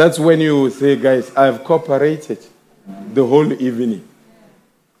 that's when you say, guys, I've cooperated the whole evening.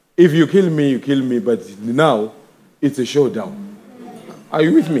 If you kill me, you kill me. But now, it's a showdown. Are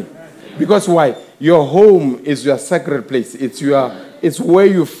you with me? Because why? Your home is your sacred place. It's where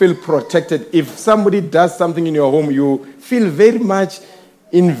you feel protected. If somebody does something in your home, you feel very much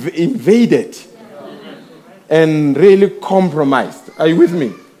invaded and really compromised. Are you with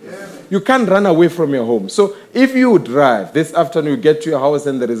me? You can't run away from your home. So if you drive, this afternoon you get to your house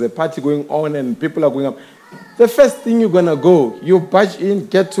and there is a party going on and people are going up, the first thing you're going to go, you barge in,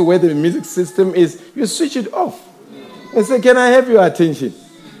 get to where the music system is, you switch it off. And say, can I have your attention?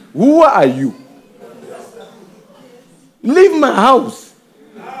 Who are you? Leave my house.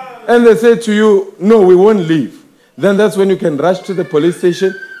 And they say to you, no, we won't leave. Then that's when you can rush to the police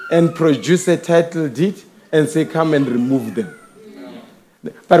station and produce a title deed and say, come and remove them.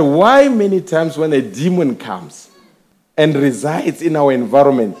 But why many times when a demon comes and resides in our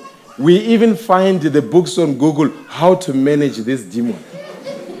environment, we even find the books on Google, how to manage this demon.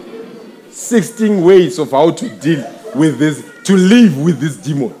 16 ways of how to deal with this, to live with this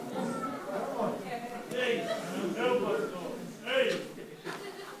demon.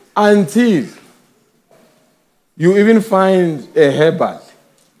 Until you even find a herbal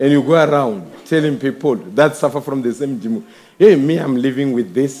and you go around telling people that suffer from the same demon, hey, me, I'm living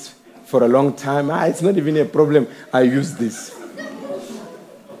with this for a long time. It's not even a problem. I use this.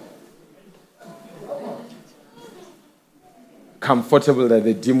 Comfortable that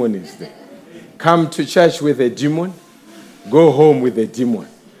the demon is there. Come to church with a demon, go home with a demon.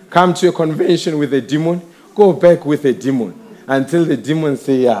 Come to a convention with a demon, go back with a demon. Until the demon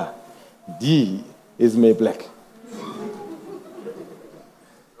say, yeah, D is made black.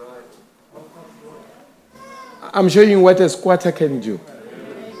 I'm showing you what a squatter can do.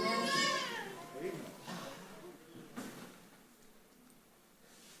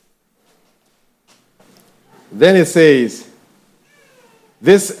 Then it says,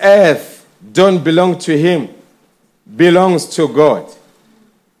 this earth don't belong to him, belongs to God.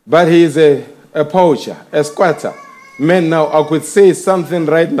 But he is a poacher, a squatter. Man, now I could say something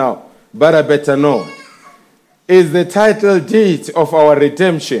right now, but I better not. Is the title deed of our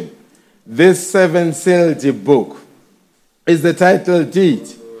redemption. This 7-sealed book is the title deed.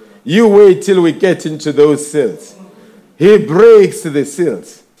 You wait till we get into those seals. He breaks the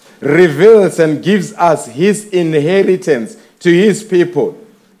seals, reveals and gives us his inheritance to his people.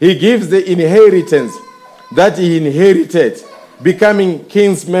 He gives the inheritance that he inherited, becoming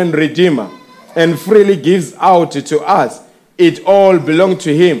kinsman redeemer, and freely gives out to us. It all belonged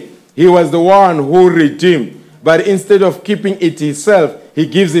to him. He was the one who redeemed. But instead of keeping it himself, he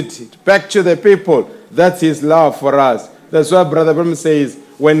gives it back to the people. That's his love for us. That's why Brother Branham says,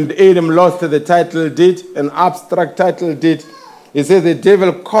 when Adam lost the title deed, an abstract title deed, he says the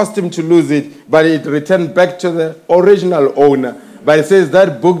devil caused him to lose it, but it returned back to the original owner. But it says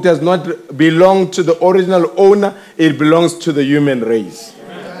that book does not belong to the original owner, it belongs to the human race.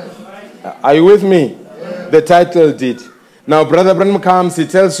 Amen. Are you with me? Amen. The title deed. Now, Brother Branham comes, he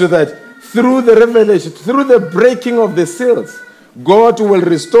tells you that through the revelation, through the breaking of the seals, God will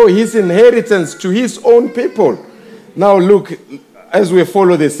restore his inheritance to his own people. Now look, as we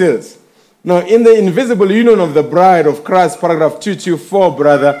follow the seals. Now in the invisible union of the bride of Christ, paragraph 224,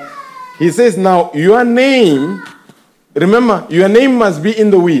 brother, he says, now your name, remember, your name must be in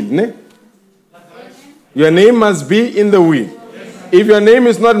the will. Ne? Your name must be in the will. If your name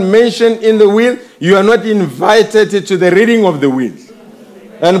is not mentioned in the will, you are not invited to the reading of the will.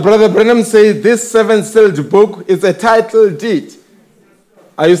 And Brother Branham says this 7-sealed book is a title deed.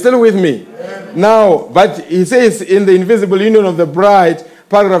 Are you still with me? Now, but he says in the invisible union of the bride,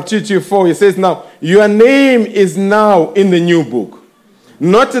 paragraph 224, he says now, your name is now in the new book.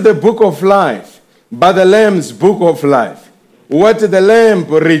 Not the book of life, but the Lamb's book of life. What the Lamb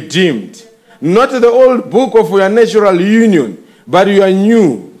redeemed. Not the old book of your natural union, but your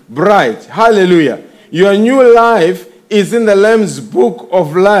new bride. Hallelujah. Your new life is in the Lamb's book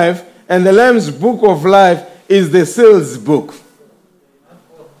of life, and the Lamb's book of life is the seals book.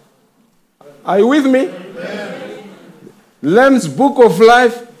 Are you with me? Amen. Lamb's book of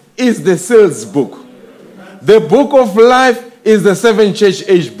life is the seals book. The book of life is the 7 church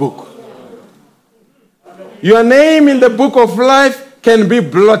age book. Your name in the book of life can be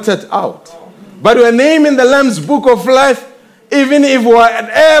blotted out. But your name in the Lamb's book of life, even if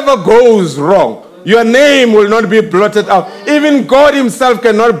whatever goes wrong, your name will not be blotted out. Even God himself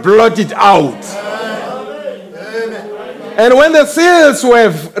cannot blot it out. And when the seals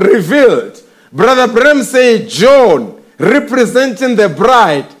were revealed, Brother Branham said John, representing the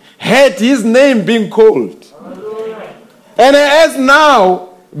bride, had his name being called. And as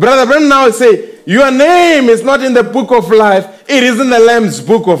now, Brother Branham now say, your name is not in the book of life, it is in the Lamb's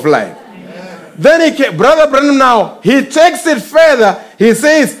book of life. Then Brother Branham now, he takes it further. He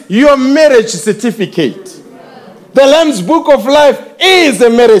says, your marriage certificate. The Lamb's book of life is a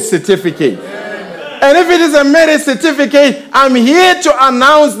marriage certificate. And if it is a marriage certificate, I'm here to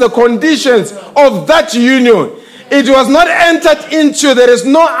announce the conditions of that union. It was not entered into, there is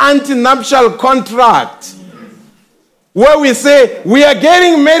no antenuptial contract where we say, we are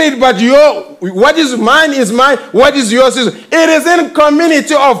getting married, but what is mine is mine, what is yours is. It is in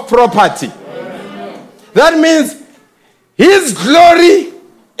community of property. That means his glory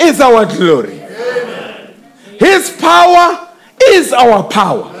is our glory. His power is our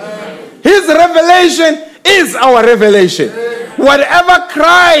power. His revelation is our revelation. Whatever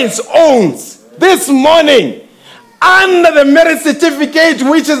Christ owns this morning, under the marriage certificate,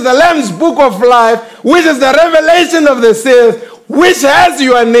 which is the Lamb's book of life, which is the revelation of the seals, which has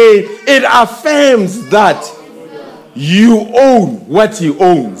your name, it affirms that you own what he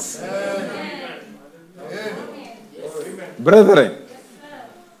owns. Brethren,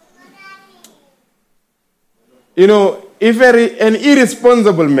 you know, if an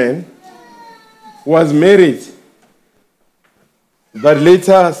irresponsible man was married, but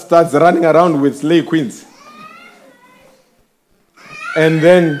later starts running around with slave queens, and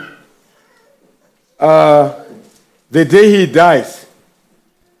then the day he dies,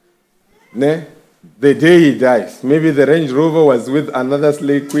 maybe the Range Rover was with another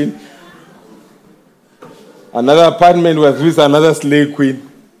slave queen, another apartment was with another slave queen,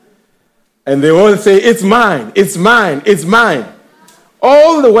 and they all say, it's mine, it's mine, it's mine.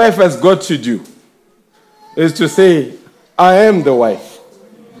 All the wife has got to do is to say, I am the wife.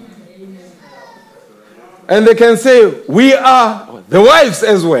 And they can say, we are the wives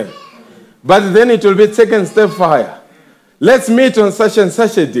as well. But then it will be taken a step higher. Let's meet on such and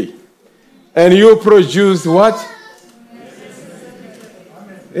such a day. And you produce what?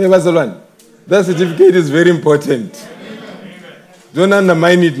 Hey, Basalan, that certificate is very important. Don't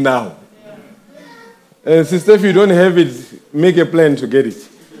undermine it now. And sister, if you don't have it, make a plan to get it.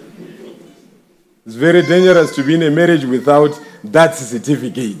 It's very dangerous to be in a marriage without that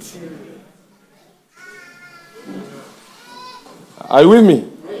certificate. Are you with me?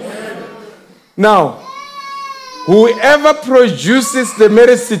 Now, whoever produces the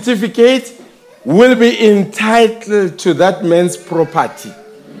marriage certificate will be entitled to that man's property.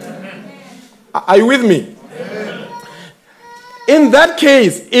 Are you with me? In that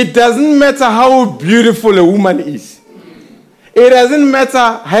case, it doesn't matter how beautiful a woman is. It doesn't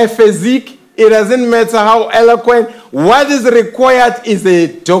matter her physique. It doesn't matter how eloquent. What is required is a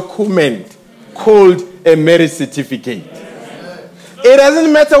document called a marriage certificate. It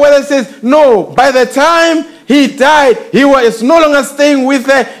doesn't matter whether it says, no, by the time he died, he was no longer staying with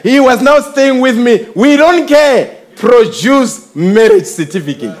her. He was now staying with me. We don't care. Produce marriage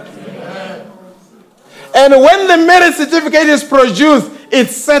certificate. And when the marriage certificate is produced, it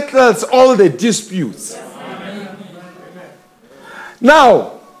settles all the disputes.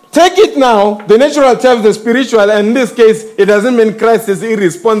 Now, take it now, the natural tells the spiritual, and in this case, it doesn't mean Christ is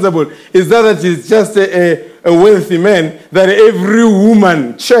irresponsible. It's that he's just a wealthy man that every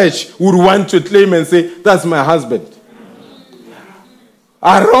woman, church, would want to claim and say, that's my husband.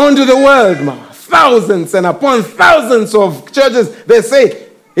 Around the world, thousands and upon thousands of churches, they say,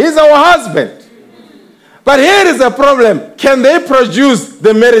 he's our husband. But here is a problem. Can they produce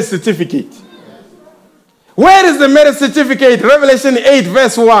the marriage certificate? Where is the marriage certificate? Revelation 8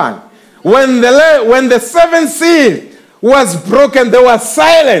 verse 1. When the seventh seal was broken, there was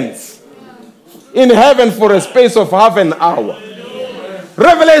silence in heaven for a space of half an hour.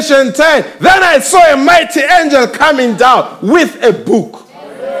 Revelation 10, then I saw a mighty angel coming down with a book,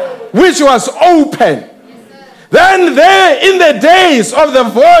 which was open. Then there, in the days of the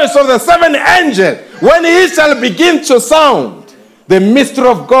voice of the seventh angel, when he shall begin to sound, the mystery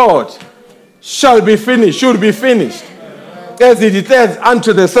of God should be finished, as he declares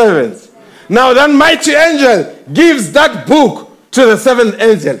unto the servants. Now that mighty angel gives that book to the seventh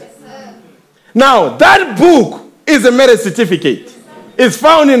angel. Now that book is a marriage certificate. It's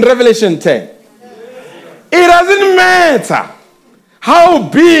found in Revelation 10. It doesn't matter how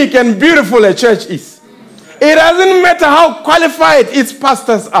big and beautiful a church is. It doesn't matter how qualified its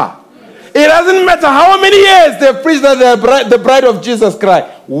pastors are. It doesn't matter how many years they've preached that they're the bride of Jesus Christ.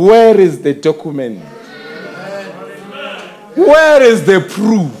 Where is the document? Where is the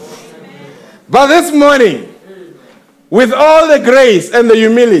proof? But this morning, with all the grace and the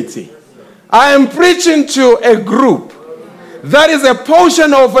humility, I am preaching to a group that is a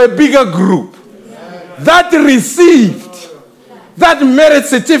portion of a bigger group that received that marriage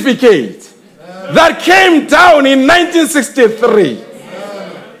certificate that came down in 1963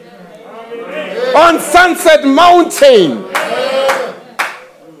 on Sunset Mountain.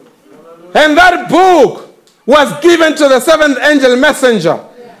 And that book was given to the seventh angel messenger.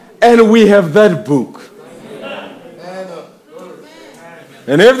 And we have that book.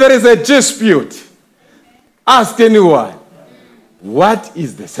 And if there is a dispute, ask anyone, what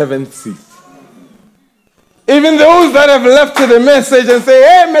is the seventh seal? Even those that have left the message and say,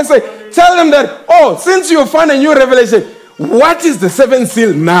 hey, message, tell them that, oh, since you found a new revelation, what is the seventh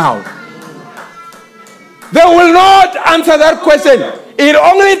seal now? They will not answer that question. It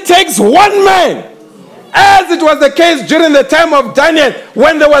only takes one man, as it was the case during the time of Daniel,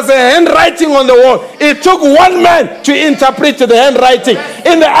 when there was a handwriting on the wall. It took one man to interpret the handwriting.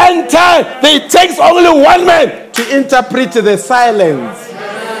 In the end time, it takes only one man to interpret the silence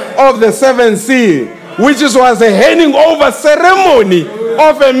of the seventh seal, which was a handing over ceremony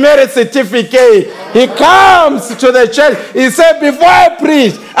of a marriage certificate. He comes to the church. He said, before I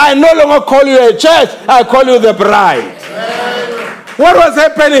preach, I no longer call you a church, I call you the bride. What was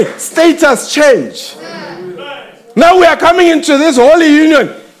happening? Status change. Now we are coming into this holy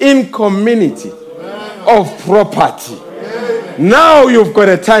union in community of property. Now you've got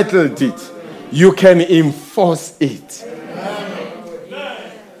a title deed. You can enforce it.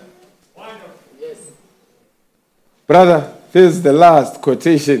 Brother, this is the last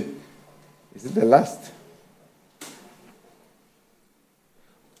quotation. Is it the last?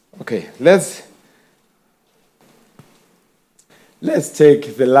 Okay, let's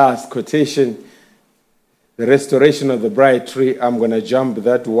take the last quotation. The restoration of the bride tree. I'm going to jump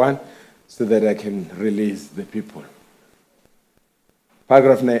that one so that I can release the people.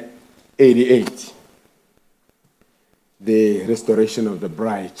 Paragraph 88. The restoration of the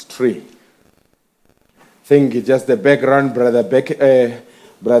bride tree. I think just the background, Brother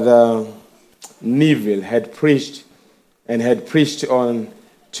Neville had preached on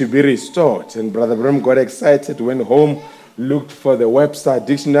to be restored. And Brother Bram got excited, went home, looked for the Webster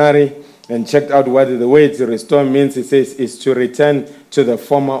dictionary, and checked out what the word restore means. It says is to return to the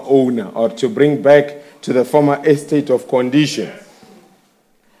former owner, or to bring back to the former estate of condition.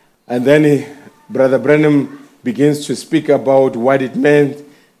 And then Brother Branham begins to speak about what it meant.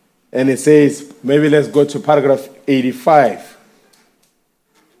 And he says, maybe let's go to paragraph 85.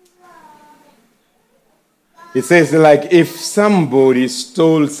 It says, like, if somebody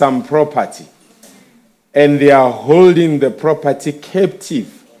stole some property and they are holding the property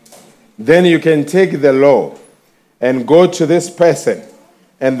captive, then you can take the law and go to this person,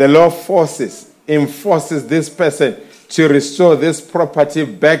 and the law enforces this person to restore this property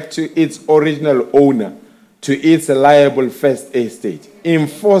back to its original owner, to its liable first estate.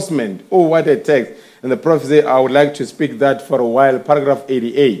 Enforcement. Oh, what a text. And the prophet said, I would like to speak that for a while. Paragraph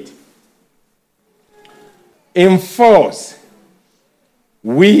 88. Enforce.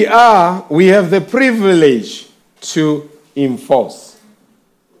 We have the privilege to enforce.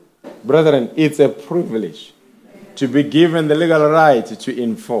 Brethren, it's a privilege to be given the legal right to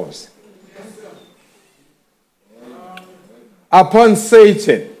enforce. Upon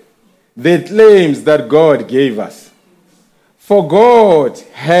Satan, the claims that God gave us. For God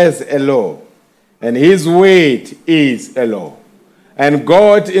has a law, and his word is a law. And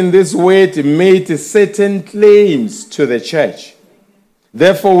God in this word made certain claims to the church.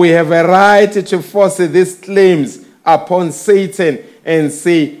 Therefore, we have a right to force these claims upon Satan and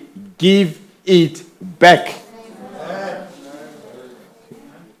say, give it back.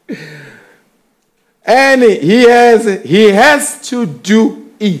 And he has to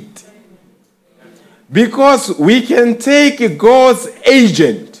do it. Because we can take God's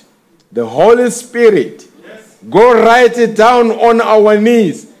agent, the Holy Spirit, go write it down on our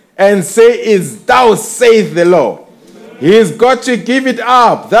knees and say, "Is thou saith the Lord." He's got to give it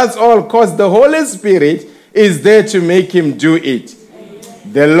up. That's all, because the Holy Spirit is there to make him do it.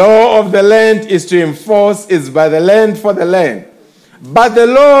 The law of the land is to enforce, is by the land for the land. But the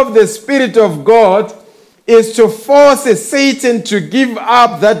law of the Spirit of God is to force Satan to give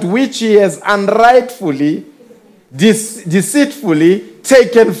up that which he has unrightfully, deceitfully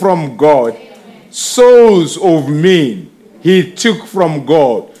taken from God. Souls of men he took from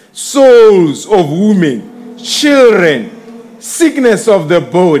God. Souls of women, children, sickness of the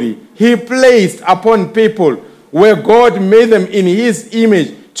body he placed upon people where God made them in his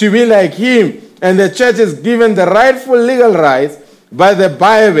image to be like him. And the church is given the rightful legal rights by the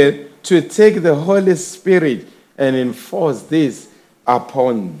Bible to take the Holy Spirit and enforce this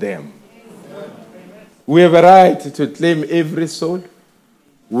upon them. We have a right to claim every soul.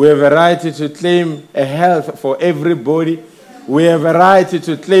 We have a right to claim a health for everybody. We have a right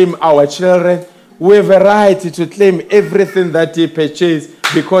to claim our children. We have a right to claim everything that he purchased,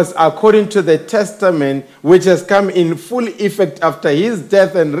 because according to the testament which has come in full effect after his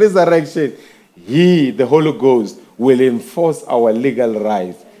death and resurrection, he, the Holy Ghost, will enforce our legal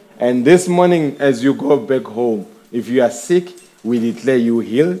rights. And this morning, as you go back home, if you are sick, we declare you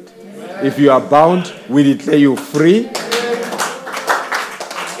healed. If you are bound, we declare you free.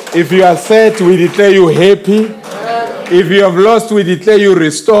 If you are sad, we declare you happy. If you have lost, we declare you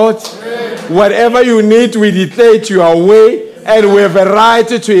restored. Whatever you need, we declare it your way, and we have a right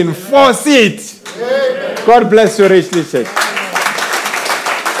to enforce it. God bless you richly, church.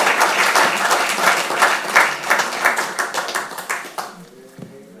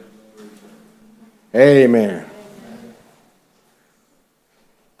 Amen.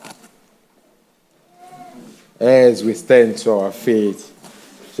 As we stand to our feet,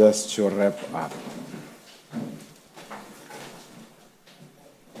 just to wrap up.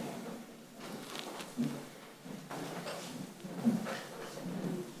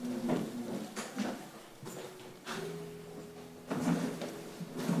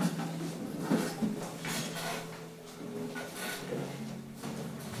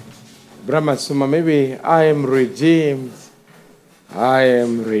 Brahma Suma, maybe I am redeemed. I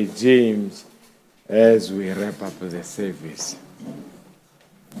am redeemed as we wrap up the service.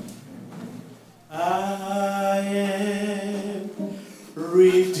 I am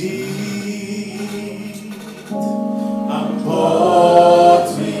redeemed. I'm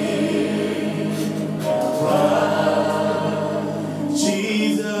bought with Christ.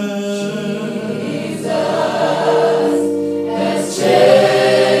 Jesus has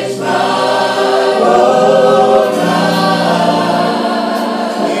changed my whole life.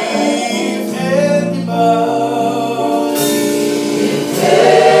 If anybody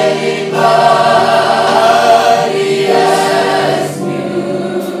asks you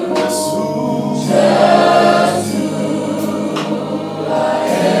just who I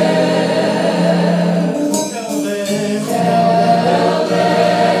am, tell them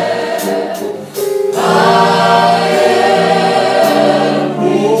I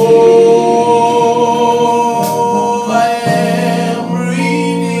am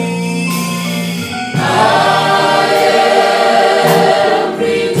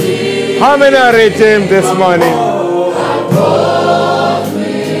redeemed. How many are redeemed this morning?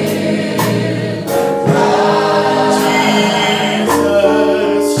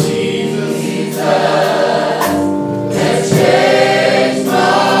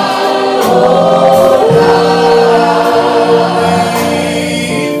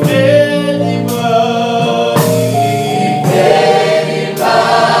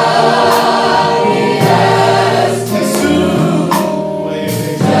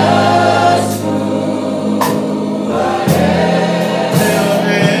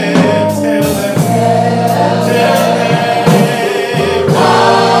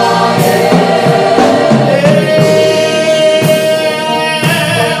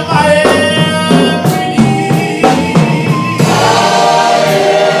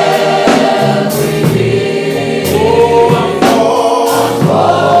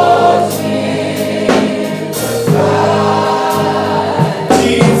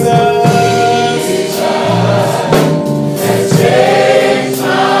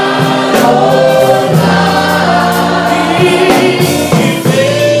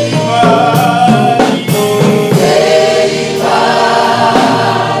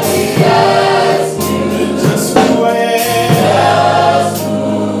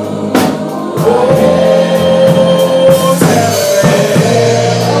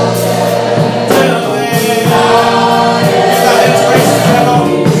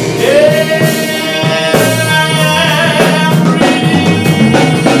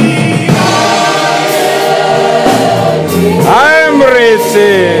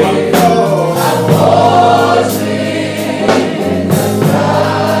 receive.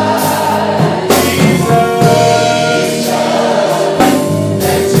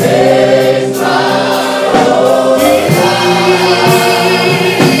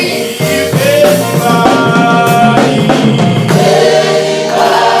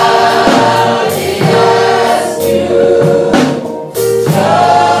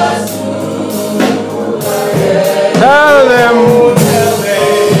 Tell them.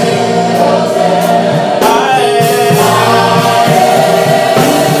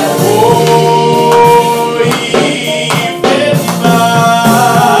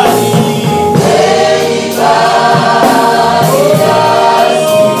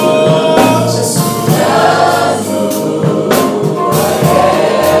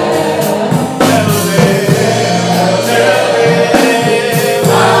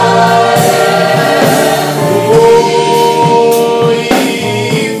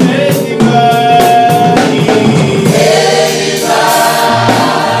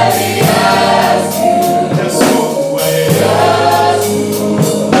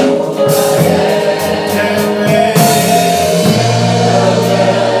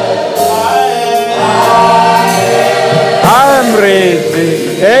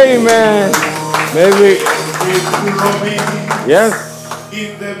 Amen. Maybe. Yes.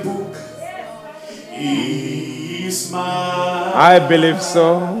 In the book is mine. I believe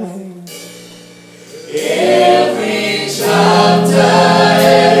so. Every chapter,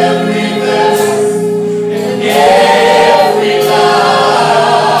 every verse, and every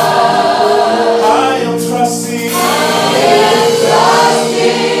line. I am trusting.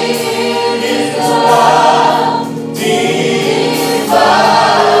 In the one divine.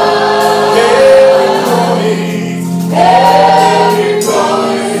 Every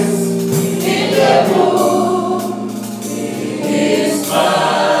promise in the book is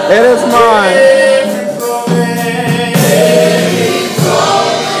mine. It is mine.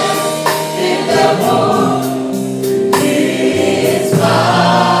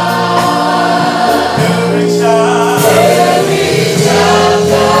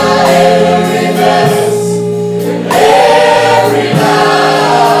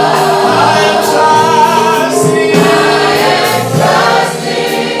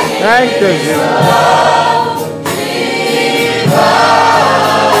 Thank you, Jesus.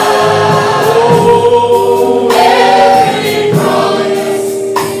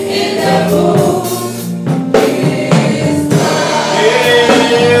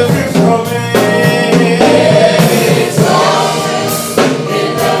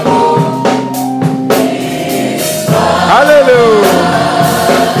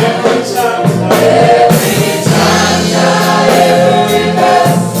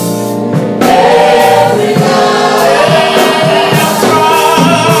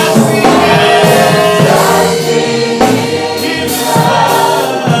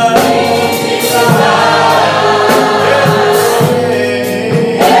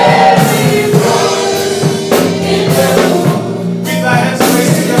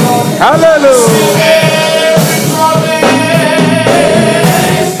 Hallelujah.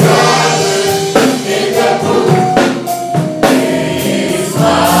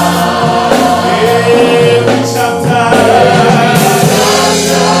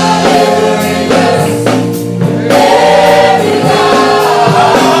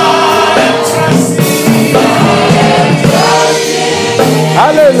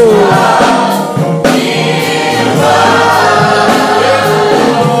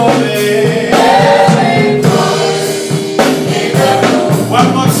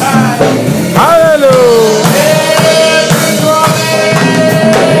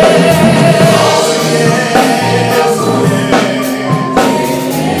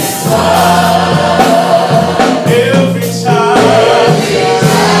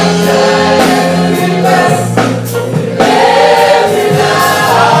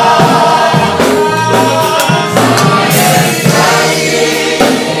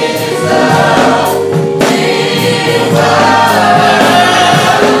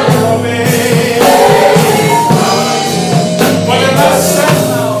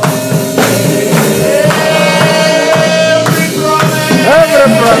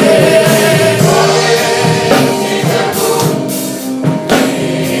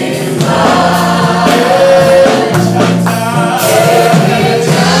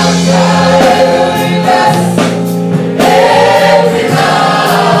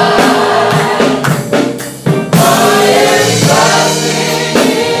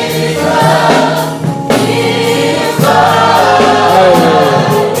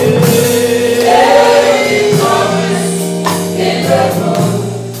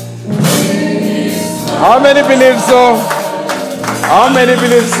 How many believe so? How many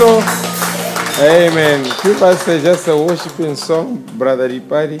believe so? Amen. Give us just a worshiping song. Brother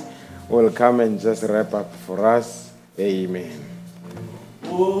Ipari will come and just wrap up for us. Amen.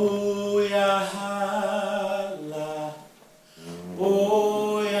 Oh, yeah, hala.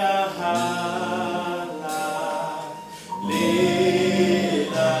 Oh, yeah, hala.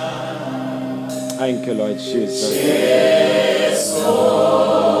 Lela. Thank you, Lord Jesus.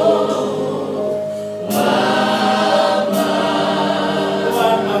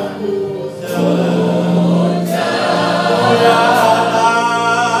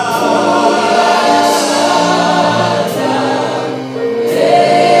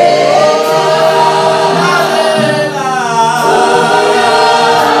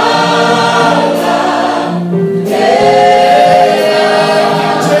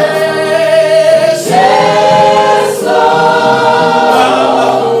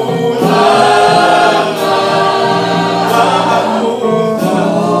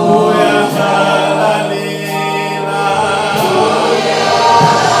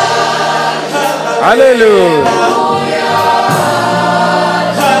 Hallelujah.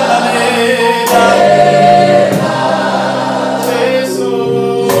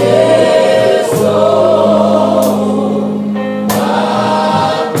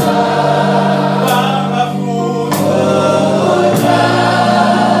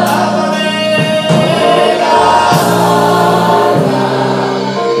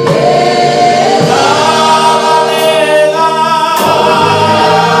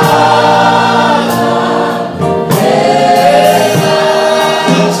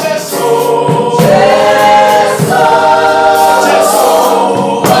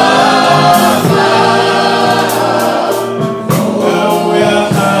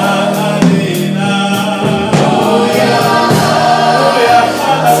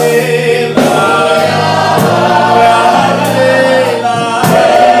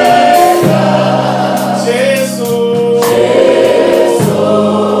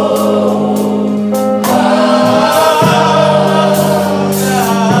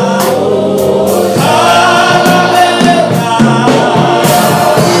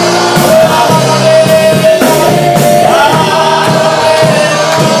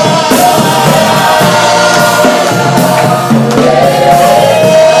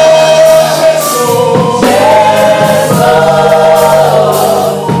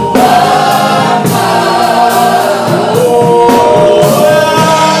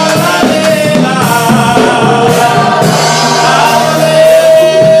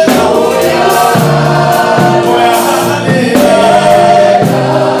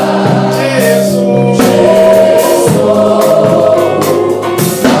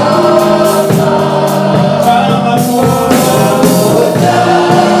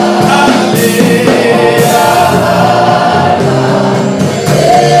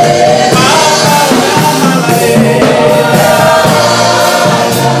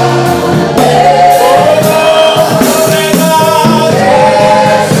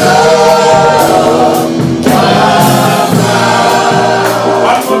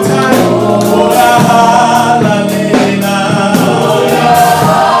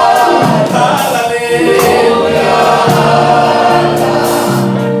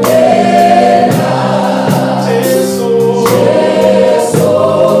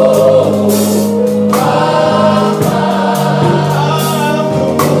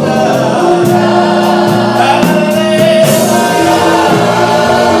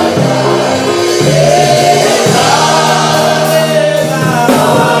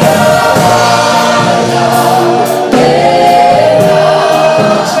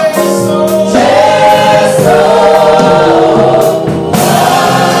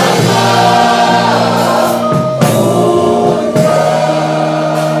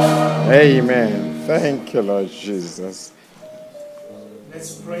 Amen. Thank you, Lord Jesus.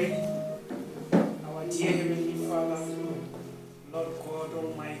 Let's pray. Our dear Heavenly Father, Lord God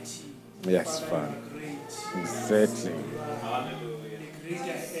Almighty. Yes, Father. Father. You are great. Exactly. You are the great I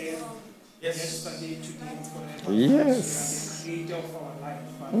am. Yesterday, today, and forever. Yes. You are the creator of our life,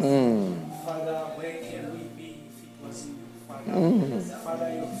 Father. Father, where can we be if it wasn't you, Father? Father,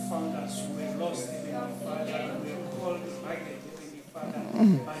 you found us. We were lost, Heavenly Father. We were called ragged, Heavenly Father.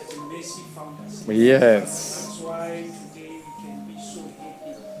 But the mercy found us. Yes. That's why today we can be so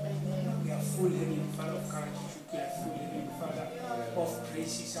happy. We are full, Heavenly Father, of gratitude. We are full, Heavenly Father, of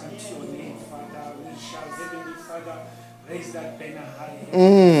praises unto your name, Father. We shall, Heavenly Father, raise that banner high.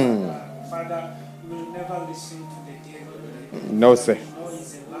 Father, we will never listen to the devil. No, sir. We know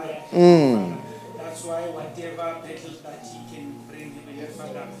he's a liar. Father. That's why whatever battle that he can bring, Heavenly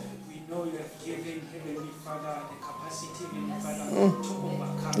Father, we know you have given, Heavenly Father, the capacity, Heavenly Father, to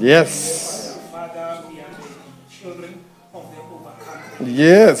overcome. Yes. Father, we are the children of the overcomer.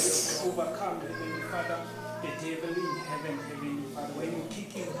 Yes. The overcome, Heavenly Father, the devil in heaven, Heavenly Father. When you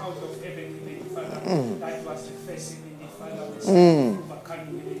kick him out of heaven, Heavenly Father, that was the first, Heavenly Father, was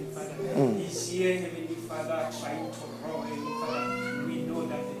overcoming, Heavenly Father. He's here, Heavenly Father, trying to roar, Heavenly Father. We know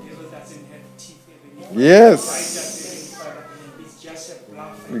that the devil doesn't have teeth, Heavenly Father. Yes. Heavenly Father, it's just a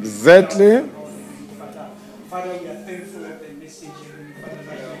bluff. Exactly. Father, we are thankful of the message, Heavenly Father,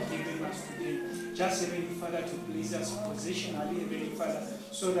 that you are giving us today. Just, Heavenly Father, to please us positionally, Heavenly Father,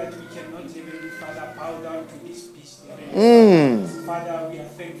 so that we cannot, Heavenly Father, bow down to this beast, Heavenly Father. Father, we are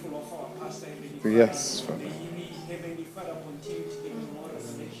thankful of our pastor, Heavenly Father. Yes, Father. May he, Heavenly Father, continue to give him more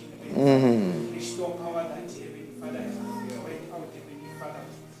revelation, Heavenly Father. Restore power that, Heavenly Father, has went out, Heavenly Father.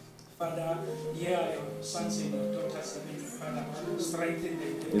 Father, here are your sons and your daughters, Heavenly Father. Strengthen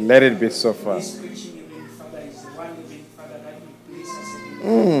them. Let it be so far. This preaching, Heavenly Father, is the one, Heavenly Father, that will place us, Heavenly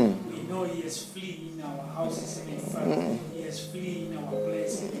Father. We know he has flee in our houses, Heavenly Father. He has flee in our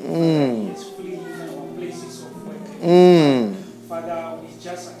places, Heavenly Father. He has flee in our places of work, Heavenly Father. Father, we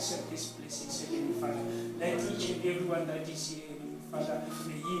just accept these places, Heavenly Father. Let each and everyone that is here, Heavenly Father,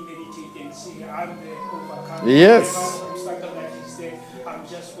 may he meditate and say, I'm the overcomer. Yes. Whatever obstacle that is there, I'm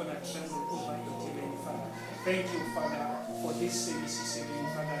just going to tremble over it, Heavenly Father. Thank you, Father, for this services, Heavenly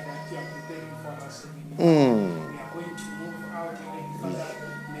Father, that you are preparing for us, Heavenly Father. We are going to move out, Heavenly Father.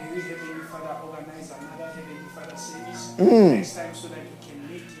 May we, Heavenly Father, organize another, Heavenly Father, service next time so that we can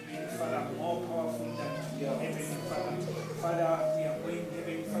meet, Heavenly Father, more powerful than Heavenly Father. Father, we are going,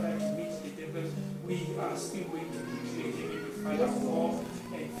 Heavenly Father, to meet the devil. We are still going to declare, Heavenly Father, war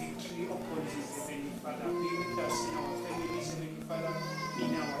and victory upon this, Heavenly Father. Be with us in our families, Heavenly Father,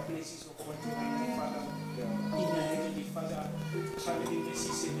 in our places of work, Heavenly Father. In our Heavenly Father, traveling the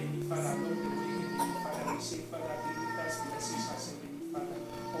seas, Heavenly Father, along the way, Heavenly Father, we say, Father, be with us, bless us, Heavenly Father.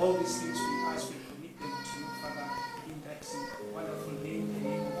 All these things we ask, we commit them to you, Father, in that wonderful name, the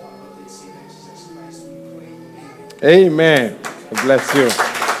name of our Lord and Savior, Jesus Christ, we pray. Amen. Amen. Bless you.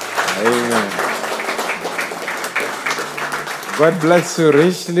 Amen. God bless you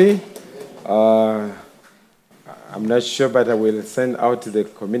richly. I'm not sure, but I will send out the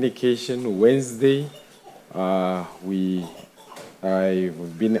communication Wednesday. I've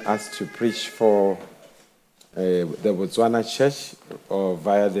been asked to preach for the Botswana Church or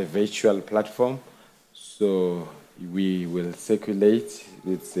via the virtual platform. So we will circulate.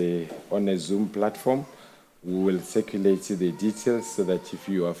 It's on a Zoom platform. We will circulate the details so that if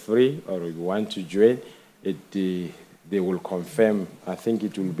you are free or you want to join, they will confirm. I think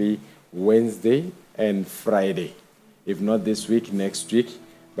it will be Wednesday and Friday. If not this week, next week.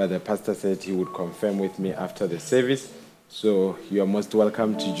 But the pastor said he would confirm with me after the service. So you are most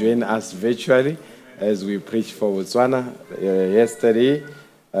welcome to join us virtually as we preach for Botswana. Yesterday,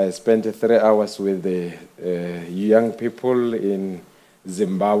 I spent 3 hours with the young people in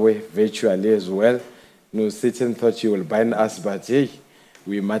Zimbabwe virtually as well. No, Satan thought you will bind us, but hey,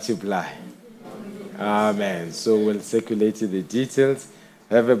 we multiply. Amen. So we'll circulate the details.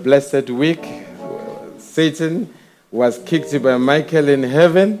 Have a blessed week. Satan was kicked by Michael in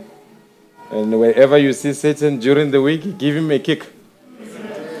heaven. And wherever you see Satan during the week, give him a kick.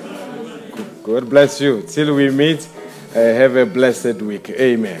 God bless you. Till we meet, have a blessed week.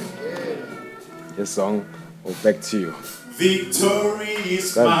 Amen. The song, back to you. Victory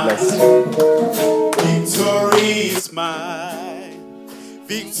is God bless mine. you. Victory is mine.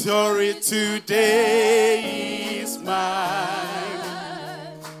 Victory today is mine.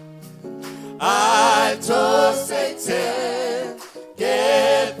 I told Satan,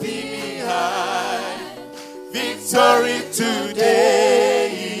 get thee behind. Victory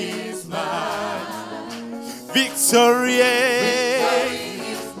today is mine. Victory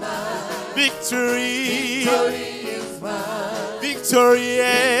is mine. Victory is mine. Victory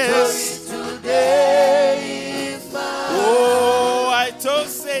today is mine. Oh, I told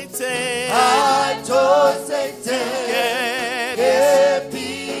Satan, get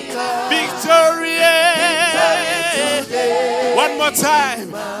behind. Victory. One more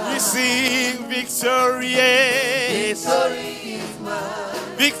time, we sing victory. Victory is mine.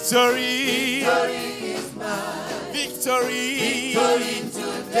 Victory is mine. Victory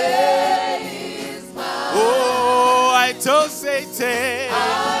today is mine. Oh, I told Satan,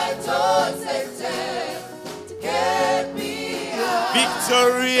 to get behind.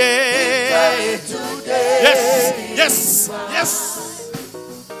 Victory today. Yes.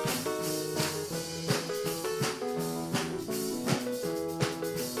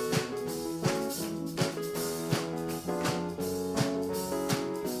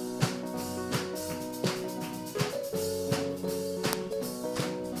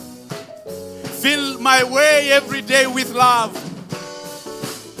 Fill my way every day with love.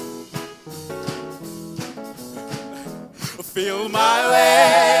 Fill my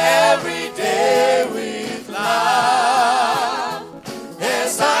way every day with love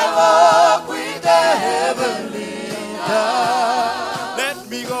as I walk with the heavenly God. Let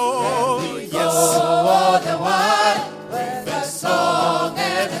me go, yes, all the while with a song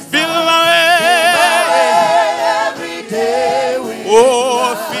and a fill my way every day with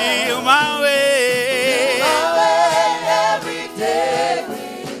love. Fill my way every day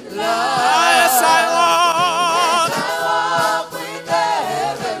with love as I walk.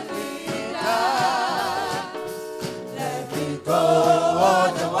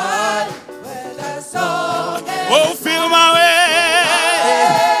 Oh, feel my way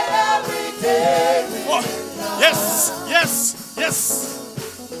every day. Oh, yes, yes, yes.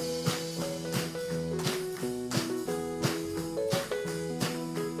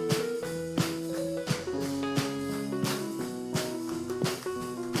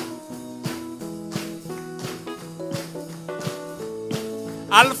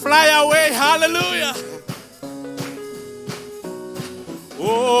 I'll fly away, hallelujah.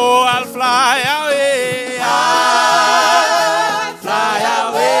 Oh, I'll fly away. I'll fly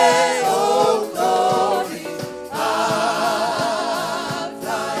away. Oh, glory. I'll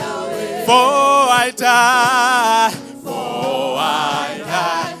fly away. For I die. For I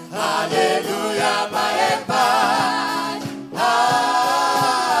die. Hallelujah, by and by.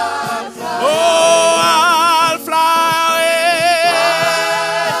 I'll fly away. Oh, I'll fly away.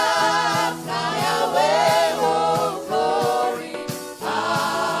 I'll fly away. Oh, glory.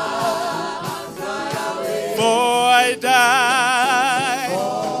 I die.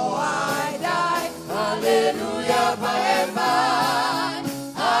 Oh, I die. Hallelujah, by and by.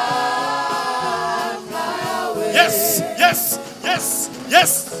 I'll fly away. Yes, yes, yes,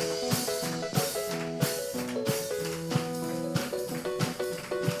 yes.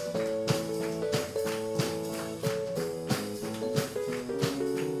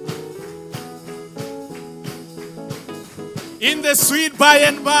 In the sweet by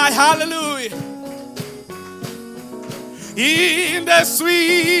and by, hallelujah. In the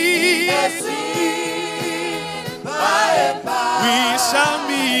sweet by and by, we shall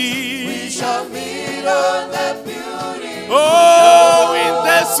meet on the beauty. Oh, in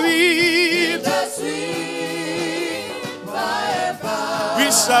the sweet by and by,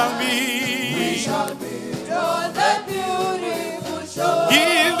 we shall meet on the beautiful shore.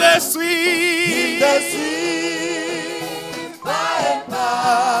 In the sweet by and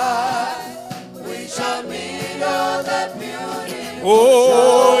by, we shall meet on the beautiful.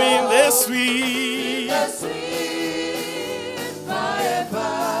 Oh, in the sweet by and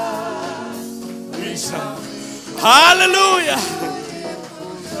by, we shall. Hallelujah.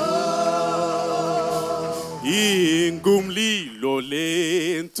 Ingumlilo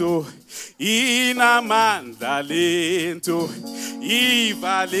lento, inamandla lento,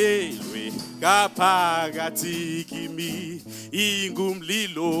 ivalelwe kaphakathi kimi.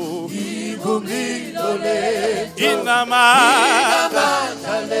 Ingumlilo lento, inamandla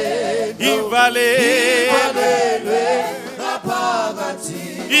lento, ivalelwe kaphakathi.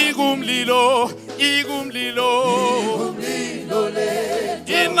 Ingumlilo lento,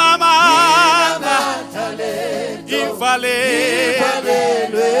 inamandla lento,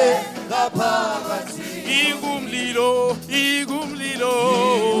 ivalelwe kaphakathi. Ingumlilo lento,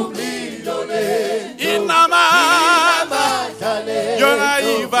 inamandla yona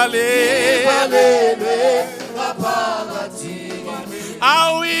ivalelwe kaphakathi.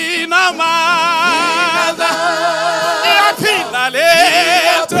 Awinamandla iyaphila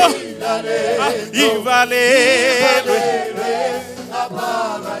lento, ivalelwe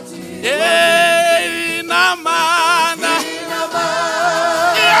kaphakathi. Inamandla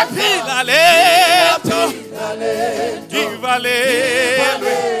iyaphila lento,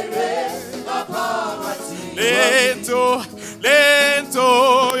 ivalelwe kaphakathi. Lento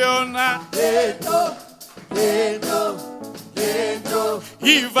yona lento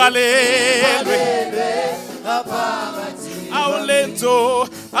ivalelwe kaphakathi.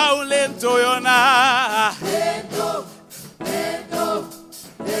 Awulento yona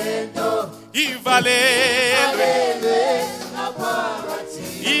ivalelwe kaphakathi.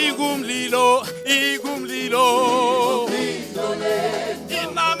 Ingumlilo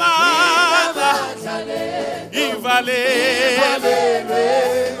inamandla ivalelwe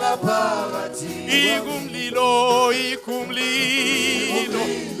kaphakathi. Ingumlilo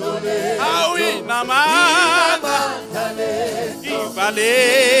awinamandla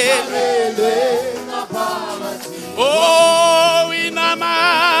ivalelwe kaphakathi. Oh,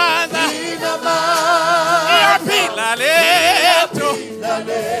 inamandla Iyaphila lento.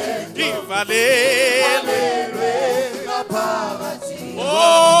 Ivalelwe.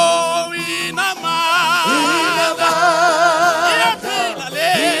 Oh, inamandla. Iyaphila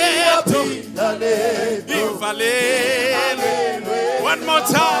lento. Ivalelwe. One more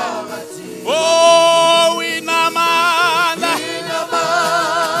time. Oh, inamandla.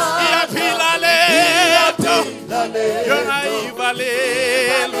 Iyaphila lento. Yona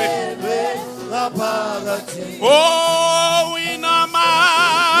ivalelwe. Oh,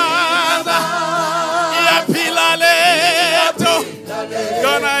 inamandla. Iyaphila lento.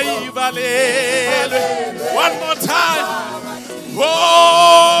 Yona ivalelwe. One more time.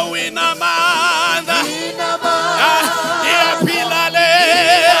 Oh, inamandla. Iyaphila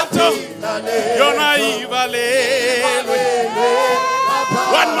lento. Yona ivalelwe.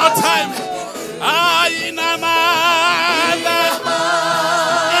 One more time. Inamandla.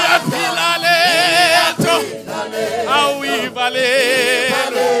 Iyaphila lento.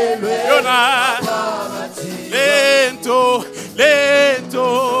 Ivalelwe. Yona lento. Lento.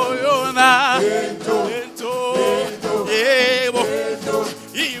 Yona lento. Yebo.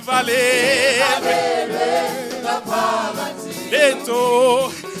 Ivalelwe. Lento.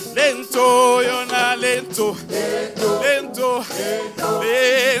 Lento. Yona lento. Lento.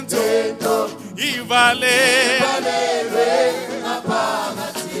 Lento. Ivalelwe.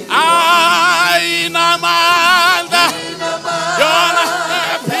 Inamandla. Yona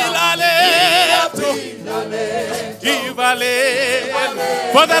iyaphila lento. Ivalelwe.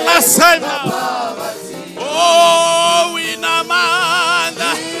 For the last time now. Oh,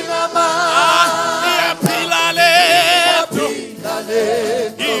 inamandla. Iyaphila lento.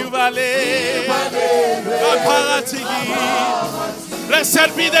 Ivalelwe.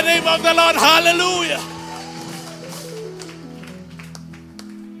 Blessed be the name of the Lord. Hallelujah.